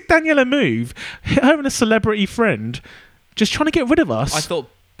 classic Daniela move. Her and a celebrity friend just trying to get rid of us. I thought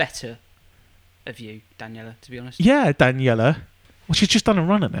better of you, Daniela, to be honest. Yeah, Daniela. Well, she's just done a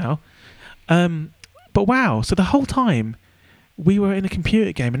runner now. But wow, so the whole time we were in a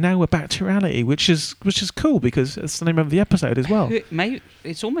computer game and now we're back to reality, which is cool because it's the name of the episode as well.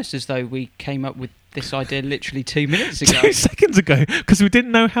 It's almost as though we came up with this idea literally 2 minutes ago. 2 seconds ago, because we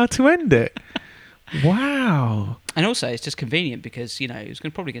didn't know how to end it. Wow. And also, it's just convenient because, it's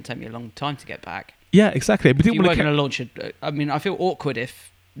probably going to take me a long time to get back. Yeah, exactly. If you were going to launch I feel awkward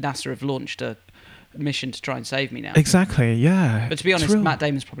if NASA have launched a mission to try and save me now. Exactly, yeah. But to be honest, Matt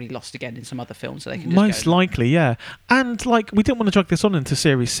Damon's probably lost again in some other film, so they can just most likely, yeah. And, we didn't want to drag this on into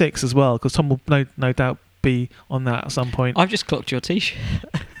Series 6 as well, because Tom will no doubt be on that at some point. I've just clocked your T-shirt.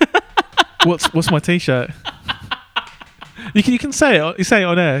 What's my T-shirt? You can say it. You say it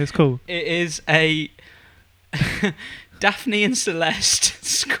on air. It's cool. It is a Daphne and Celeste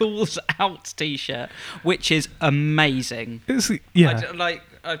Schools Out T-shirt, which is amazing.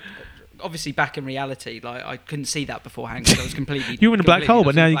 Obviously, back in reality, I couldn't see that beforehand because I was completely. You were in a black hole,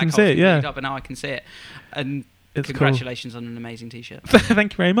 but now you can see it. Yeah, but now I can see it. And it's congratulations on an amazing T-shirt.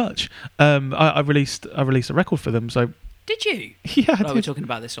 Thank you very much. I released a record for them. So did you? Yeah, I did. We're talking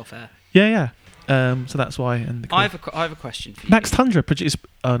about this off air. Yeah. So that's why. And I have a question for you. Max Tundra produced.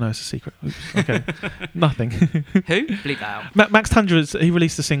 Oh no, it's a secret. Oops, okay, nothing. Who? Bleep that out. Max Tundra. He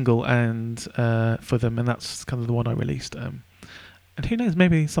released a single and for them, and that's kind of the one I released. And who knows?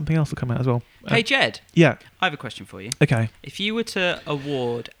 Maybe something else will come out as well. Hey Jed. Yeah. I have a question for you. Okay. If you were to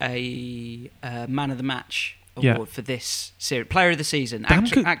award a Man of the Match award for this series, Player of the Season,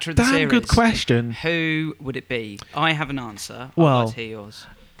 actor of the series, damn good question. Who would it be? I have an answer. Well, I'd like to hear yours.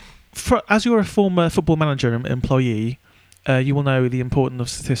 As you're a former football manager and employee, you will know the importance of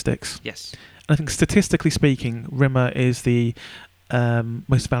statistics. Yes. And I think statistically speaking, Rimmer is the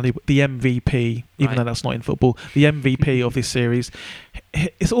most valuable, the MVP, even though that's not in football, the MVP of this series.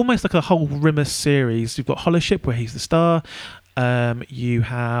 It's almost like a whole Rimmer series. You've got Hollership, where he's the star. You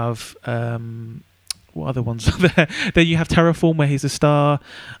have what other ones are there? Then you have Terraform, where he's the star.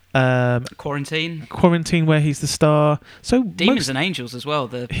 Quarantine, where he's the star. So Demons and Angels as well.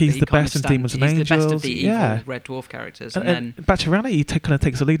 He's the best in Demons and Angels. He's the best of the evil Red Dwarf characters. And then back to reality, he kind of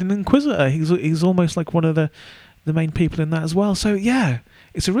takes a lead in Inquisitor. He's almost like one of the main people in that as well. So yeah,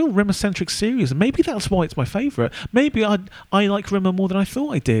 it's a real Rimmer-centric series, and maybe that's why it's my favourite. Maybe I like Rimmer more than I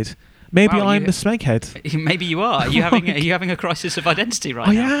thought I did. Maybe I'm the Smeghead. Maybe you are. Are you having a crisis of identity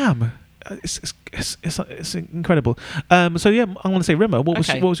right now? I am. It's incredible. So yeah, I want to say Rimmer. What was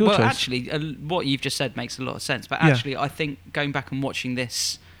your choice? Well, actually, what you've just said makes a lot of sense. But actually, I think going back and watching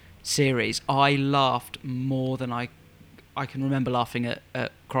this series, I laughed more than I can remember laughing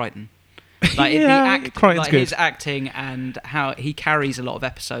at Crichton. His acting and how he carries a lot of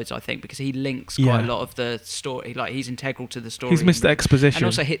episodes, I think, because he links quite a lot of the story. Like, he's integral to the story. He's Mr. Exposition. And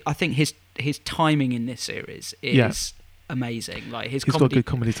also, I think his timing in this series is amazing. Like, he's got good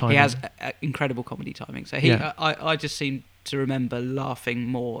comedy timing. He has incredible comedy timing. So I just seem to remember laughing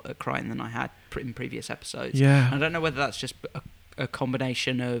more at Crichton than I had in previous episodes. Yeah. And I don't know whether that's just a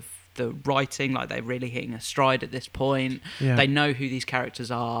combination of the writing, like they're really hitting a stride at this point. Yeah. They know who these characters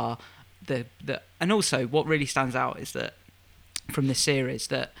are. And also what really stands out is that from this series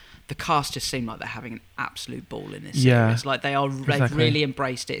that the cast just seem like they're having an absolute ball in this series. Like they've really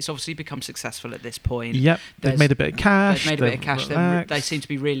embraced it. It's obviously become successsul at this point. Yep, they've made a bit of cash. They seem to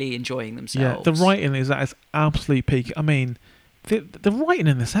be really enjoying themselves. Yeah, the writing is at its absolute peak. I mean, the writing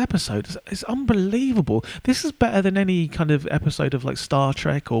in this episode is unbelievable. This is better than any kind of episode of like Star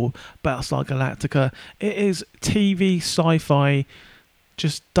Trek or Battlestar Galactica. It is TV sci-fi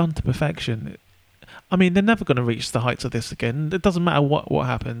just done to perfection. I mean, they're never going to reach the heights of this again. It doesn't matter what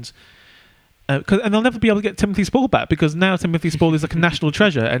happens. And they'll never be able to get Timothy Spall back, because now Timothy Spall is like a national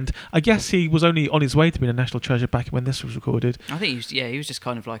treasure, and I guess he was only on his way to being a national treasure back when this was recorded. I think he was just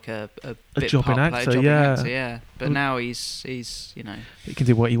kind of like a jobbing actor, But now he's he can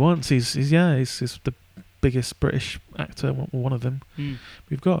do what he wants. He's the biggest British actor, one of them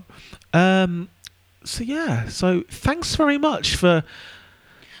we've got. So thanks very much for...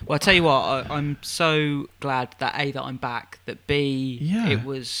 Well, I'll tell you what, I'm so glad that A, that I'm back, that B, it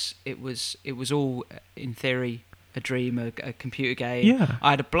was all, in theory, a dream, a computer game. Yeah. I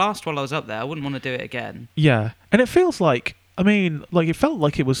had a blast while I was up there. I wouldn't want to do it again. Yeah, and it feels like, it felt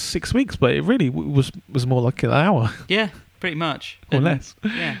like it was 6 weeks, but it really was more like an hour. Yeah, pretty much. Or less.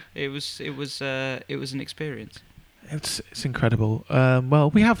 Yeah, it was an experience. It's incredible.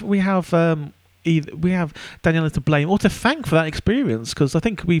 Well, we have Daniela to blame or to thank for that experience, because I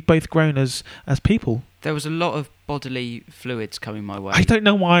think we've both grown as people. There was a lot of bodily fluids coming my way. I don't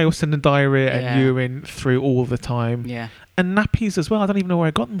know why I was sending diarrhea and urine through all the time. Yeah. And nappies as well. I don't even know where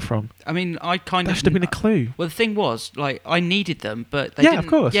I got them from. I mean, that should have been a clue. Well, the thing was, like, I needed them, but they didn't. Yeah, of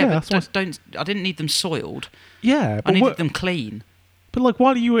course. Yeah, but I didn't need them soiled. Yeah, I needed them clean. But like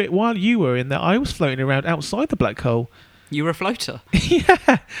while you were in there, I was floating around outside the black hole. You were a floater.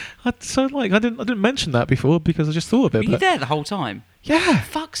 Yeah. I didn't mention that before because I just thought of it. Were you there the whole time? Yeah.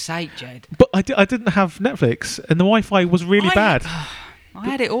 Fuck's sake, Jed. But I didn't have Netflix, and the Wi-Fi was really bad. I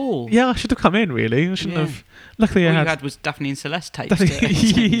had it all. Yeah, I should have come in, really. I shouldn't have. Luckily, all you had was Daphne and Celeste tapes.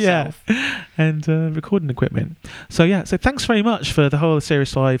 Yeah, and recording equipment. So thanks very much for the whole of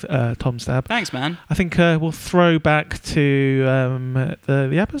Series 5, Tom Stab. Thanks, man. I think we'll throw back to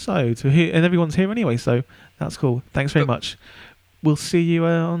the episode, and everyone's here anyway, so that's cool. Thanks very much. We'll see you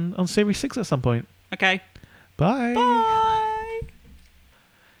on Series 6 at some point. Okay. Bye. Bye.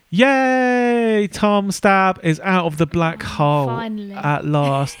 Yay! Tom Stab is out of the black hole finally. At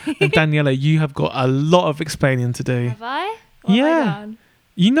last. And Daniela, you have got a lot of explaining to do. Have I? What have I done?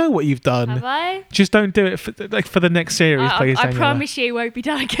 You know what you've done. Have I? Just don't do it for the next series, please, Daniela. I promise you it won't be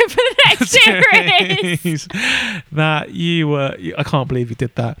done again for the next series. That you were... I can't believe you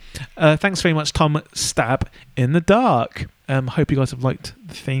did that. Thanks very much, Tom Stab in the Dark. Hope you guys have liked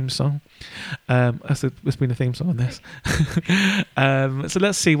the theme song. There's been a theme song on this. So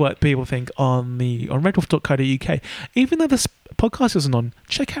let's see what people think on redwolf.co.uk. Even though this podcast isn't on,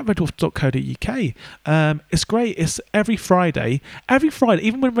 check out redwolf.co.uk. It's great. It's every Friday,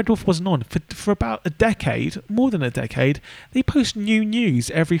 even when Red Wolf wasn't on, for about a decade, more than a decade, they post new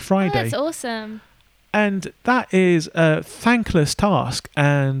news every Friday. Oh, that's awesome. And that is a thankless task.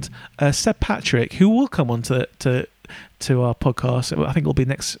 And Seb Patrick, who will come on to our podcast, I think it'll be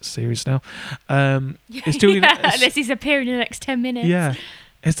next series now, is doing unless he's appearing in the next 10 minutes. Yeah.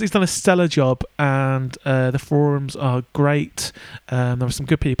 He's done a stellar job, and the forums are great. There are some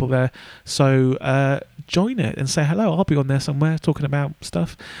good people there. So join it and say hello. I'll be on there somewhere talking about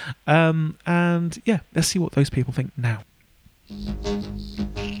stuff. And yeah, let's see what those people think now.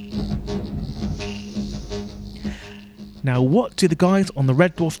 Now, what do the guys on the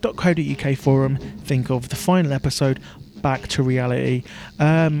reddwarf.co.uk forum think of the final episode, Back to Reality?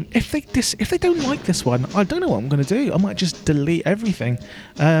 If they don't like this one, I don't know what I'm going to do. I might just delete everything.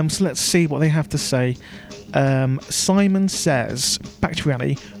 So let's see what they have to say. Simon says, Back to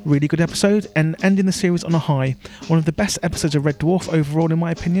Reality, really good episode and ending the series on a high. One of the best episodes of Red Dwarf overall in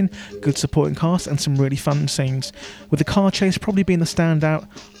my opinion. Good supporting cast and some really fun scenes, with the car chase probably being the standout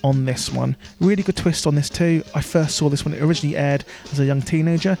on this one. Really good twist on this too. I first saw this when it originally aired as a young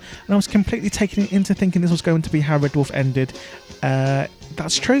teenager, and I was completely taken into thinking this was going to be how Red Dwarf ended.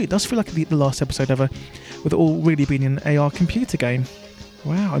 That's true, it does feel like the last episode ever, with it all really being an AR computer game.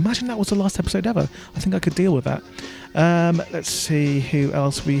 Wow, imagine that was the last episode ever. I think I could deal with that. Let's see who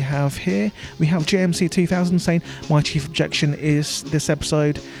else we have here. We have JMC 2000 saying, my chief objection is this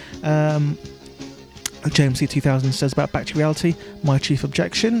episode. JMC 2000 says about Back to Reality, my chief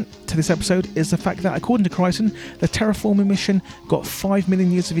objection to this episode is the fact that, according to Kryson, the terraforming mission got 5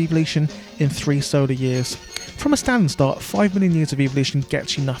 million years of evolution in 3 solar years. From a standing start, 5 million years of evolution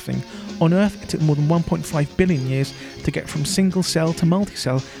gets you nothing. On Earth, it took more than 1.5 billion years to get from single cell to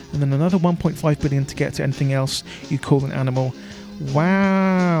multi-cell, and then another 1.5 billion to get to anything else you'd call an animal.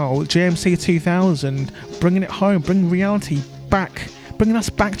 Wow, JMC 2000, bringing it home, bringing reality back. Bringing us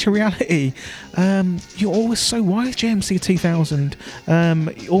back to reality. You're always so wise, JMC 2000.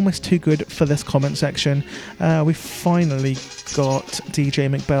 Almost too good for this comment section. We finally got DJ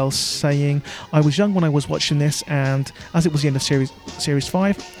McBell saying, I was young when I was watching this, and as it was the end of Series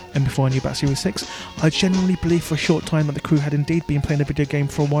 5, and before I knew about Series 6, I genuinely believed for a short time that the crew had indeed been playing a video game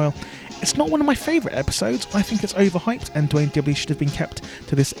for a while. It's not one of my favourite episodes. I think it's overhyped, and Dwayne Dibley should have been kept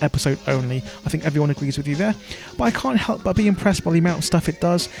to this episode only. I think everyone agrees with you there. But I can't help but be impressed by the amount of stuff it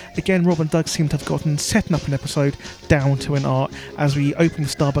does. Again, Rob and Doug seem to have gotten setting up an episode down to an art, as we open the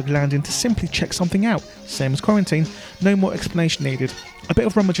Starbug landing to simply check something out. Same as Quarantine. No more explanation needed. A bit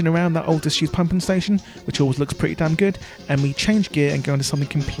of rummaging around that old disused pumping station, which always looks pretty damn good, and we change gear and go into something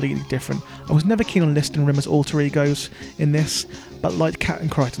completely different. I was never keen on listing Rimmer's alter egos in this, but like Cat and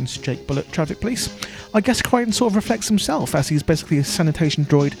Crichton's Jake Bullet Traffic Police, I guess Crichton sort of reflects himself, as he's basically a sanitation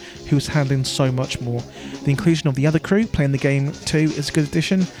droid who's handling so much more. The inclusion of the other crew playing the game too is a good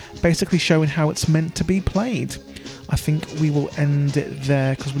addition, basically showing how it's meant to be played. I think we will end it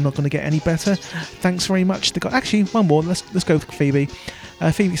there because we're not going to get any better. Thanks very much. Actually, one more. Let's go with Phoebe.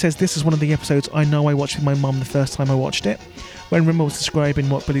 Phoebe says, this is one of the episodes I know I watched with my mum the first time I watched it. When Rimmer was describing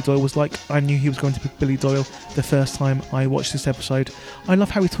what Billy Doyle was like, I knew he was going to be Billy Doyle the first time I watched this episode. I love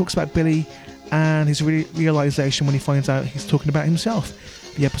how he talks about Billy and his realisation when he finds out he's talking about himself.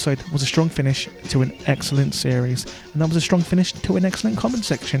 The episode was a strong finish to an excellent series, and that was a strong finish to an excellent comment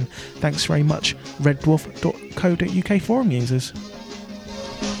section. Thanks very much, reddwarf.co.uk forum users.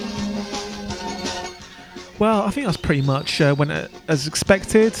 Well, I think that's pretty much went as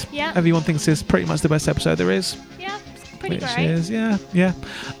expected. Yeah. Everyone thinks it's pretty much the best episode there is. Yeah, it's pretty Which great. is, yeah.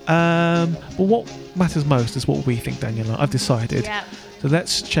 But what matters most is what we think, Daniela. I've decided. Yeah. So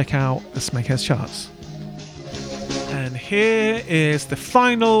let's check out the Smegheads charts. And here is the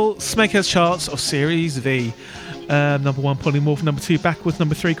final Smegheads charts of Series V. Number 1, Polymorph. Number 2, Backwards.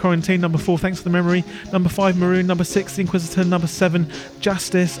 Number 3, Quarantine. Number 4, Thanks for the Memory. Number 5, Maroon. Number 6, The Inquisitor. Number 7,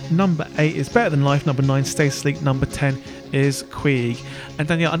 Justice. Number 8 is Better Than Life. Number 9, Stay Sleek. Number 10 is Queeg. And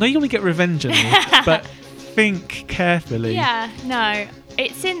Danielle, I know you want to get revenge on me, but think carefully. Yeah, no.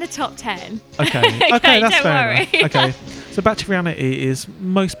 It's in the top 10. Okay, that's don't fair worry. enough. Okay. So Back to Reality is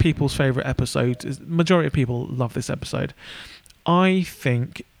most people's favourite episode. Majority of people love this episode. I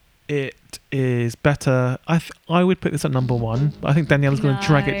think it is better. I would put this at number 1, but I think Daniela's going to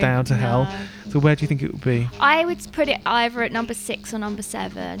drag it down to hell. So where do you think it would be? I would put it either at number 6 or number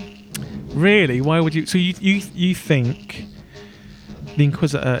 7. Really? Why would you? So you think The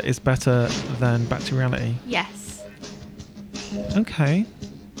Inquisitor is better than Back to Reality? Yes. Okay.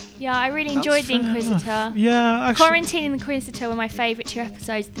 Yeah, I really enjoyed The Inquisitor. Enough. Yeah, actually. Quarantine and The Inquisitor were my favourite 2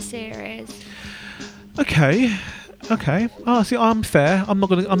 episodes of the series. Okay. Oh, see, I'm fair. I'm not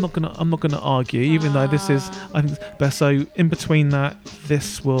gonna argue, even though this is, I think, best. So in between that,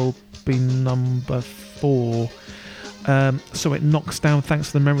 this will be number 4. So it knocks down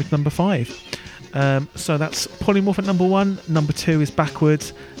Thanks for the Memory to number 5. So that's Polymorph at number 1. Number 2 is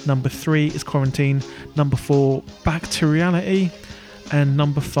Backwards. Number 3 is Quarantine. Number 4, Back to Reality. And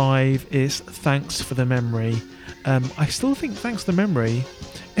number 5 is Thanks for the Memory. I still think Thanks for the Memory.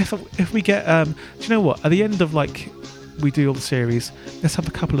 If we get, do you know what? At the end of we do all the series, let's have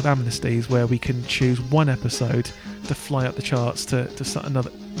a couple of amnesties where we can choose one episode to fly up the charts to start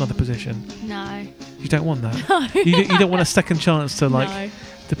another position. No. You don't want that. No. You don't want a second chance to No.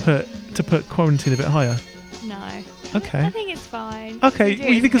 to put Quarantine a bit higher. No. Okay. I think it's fine. Okay. Do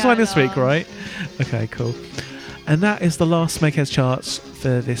Well, you think it's fine this week, along. right? Okay. Cool. And that is the last Smegheads charts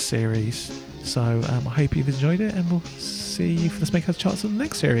for this series. So I hope you've enjoyed it, and we'll see you for the Smegheads charts of the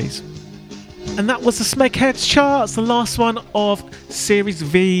next series. And that was the Smegheads charts, the last one of Series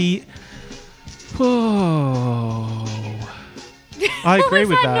V. Whoa. I agree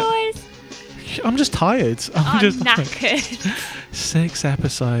with that. Noise? I'm just tired. I'm just knackered. 6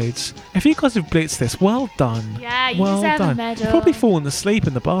 episodes. If you guys have blitzed this, well done. Yeah, you well deserve done. a medal. You've probably fallen asleep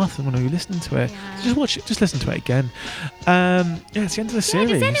in the bathroom when you listening to it. Yeah. So just watch it. Just listen to it again. Yeah, it's the end of the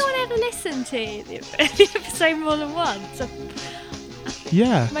series. Does anyone ever listen to the episode more than once?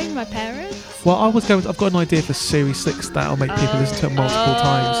 Yeah. Maybe my parents. Well, I've got an idea for Series 6 that'll make people listen to it multiple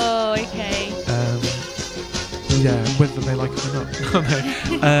times. Oh, okay. Yeah, whether they like it or not.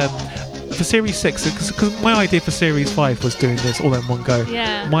 No. For Series 6, because my idea for Series 5 was doing this all in one go.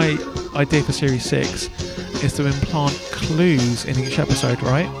 Yeah. My idea for Series 6 is to implant clues in each episode,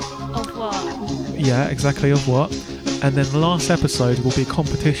 right? Of what? Yeah, exactly, of what. And then the last episode will be a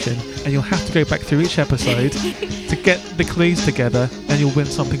competition, and you'll have to go back through each episode to get the clues together, and you'll win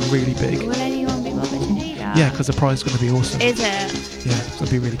something really big. Will anyone be bothered to do that? Yeah, because the prize is going to be awesome. Is it? Yeah, it's going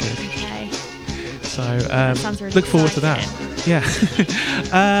to be really good. Okay. So Sounds really look forward to that.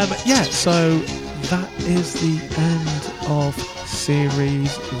 exciting. Yeah. Yeah, so that is the end of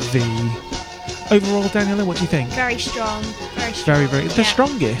Series V. Overall, Daniela, what do you think? Very strong. Very strong. Very. The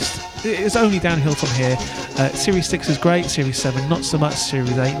strongest. It's only downhill from here. Series 6 is great. Series 7, not so much.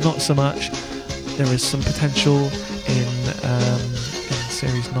 Series 8, not so much. There is some potential in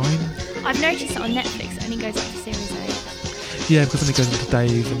Series 9. I've noticed that on Netflix it only goes up to Series 8. Yeah, because then it goes into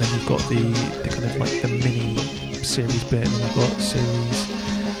Dave, and then you've got the kind of like the mini series bit, and you've got Series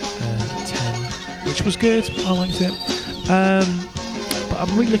 10, which was good. I liked it. But I'm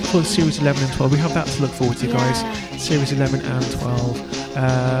really looking forward to series 11 and 12. We have that to look forward to, guys. Series 11 and 12.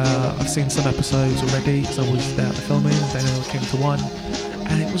 I've seen some episodes already because I was there at the filming. Then I came to one,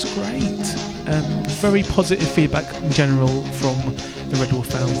 and it was great. Very positive feedback in general from the Red Dwarf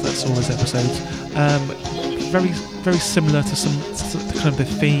fans that saw those episodes. Very, very similar to some kind of the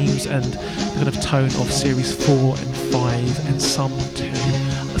themes and the kind of tone of series 4 and 5 and some 2.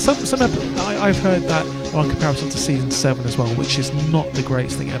 I've heard that are in comparison to season 7 as well, which is not the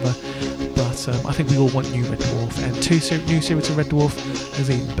greatest thing ever. But I think we all want new Red Dwarf, and new series of Red Dwarf is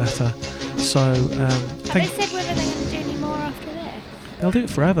even better. So have they said whether they're going to do any more after this? They'll do it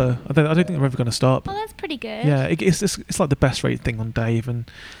forever. I don't think they're ever going to stop. Oh, that's pretty good. Yeah, it's like the best rated thing on Dave, and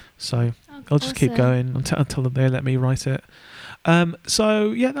so I'll just keep going until they let me write it.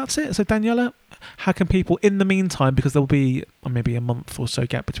 So yeah, that's it. So Daniela, how can people, in the meantime, because there'll be maybe a month or so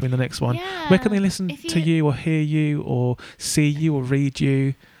gap between the next one, where can they listen to you or hear you or see you or read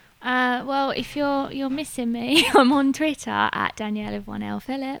you? Well, if you're missing me, I'm on Twitter at Daniela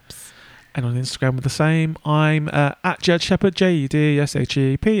Phillips. And on Instagram with the same. I'm at Jed Shepherd,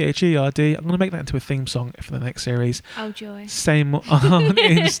 JEDSHEPHERD. I'm going to make that into a theme song for the next series. Oh, joy. Same on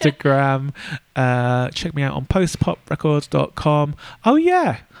Instagram. Check me out on postpoprecords.com. Oh,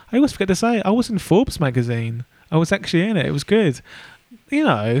 yeah. I always forget to say, I was in Forbes magazine. I was actually in it. It was good. You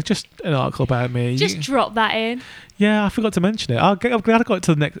know, just an article about me. Just drop that in. Yeah, I forgot to mention it. I'm glad I got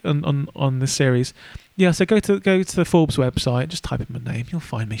to the next on this series. Yeah, so go to the Forbes website. Just type in my name. You'll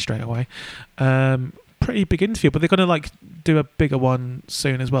find me straight away. Pretty big interview, but they're going to do a bigger one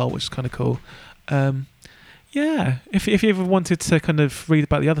soon as well, which is kind of cool. Yeah, if you ever wanted to kind of read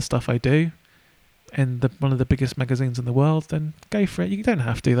about the other stuff I do, and one of the biggest magazines in the world, then go for it. You don't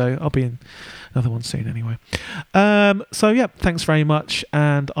have to, though. I'll be in another one soon anyway. So yeah, thanks very much,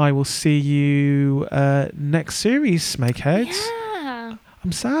 and I will see you next series, Smegheads. Yeah.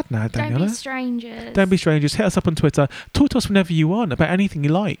 I'm sad now, Daniela. Don't be strangers. Don't be strangers. Hit us up on Twitter. Talk to us whenever you want about anything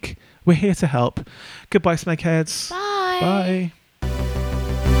you like. We're here to help. Goodbye, Smegheads. Bye. Bye.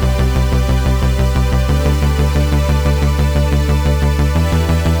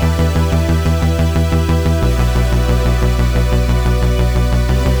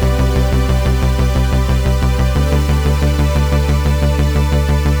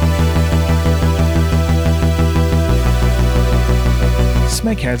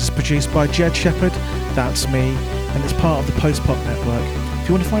 Smegheads is produced by Jed Shepherd, that's me, and it's part of the Post Pop Network. If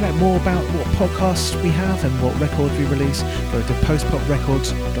you want to find out more about what podcasts we have and what records we release, go to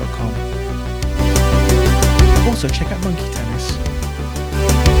postpoprecords.com. Also check out Monkey Town.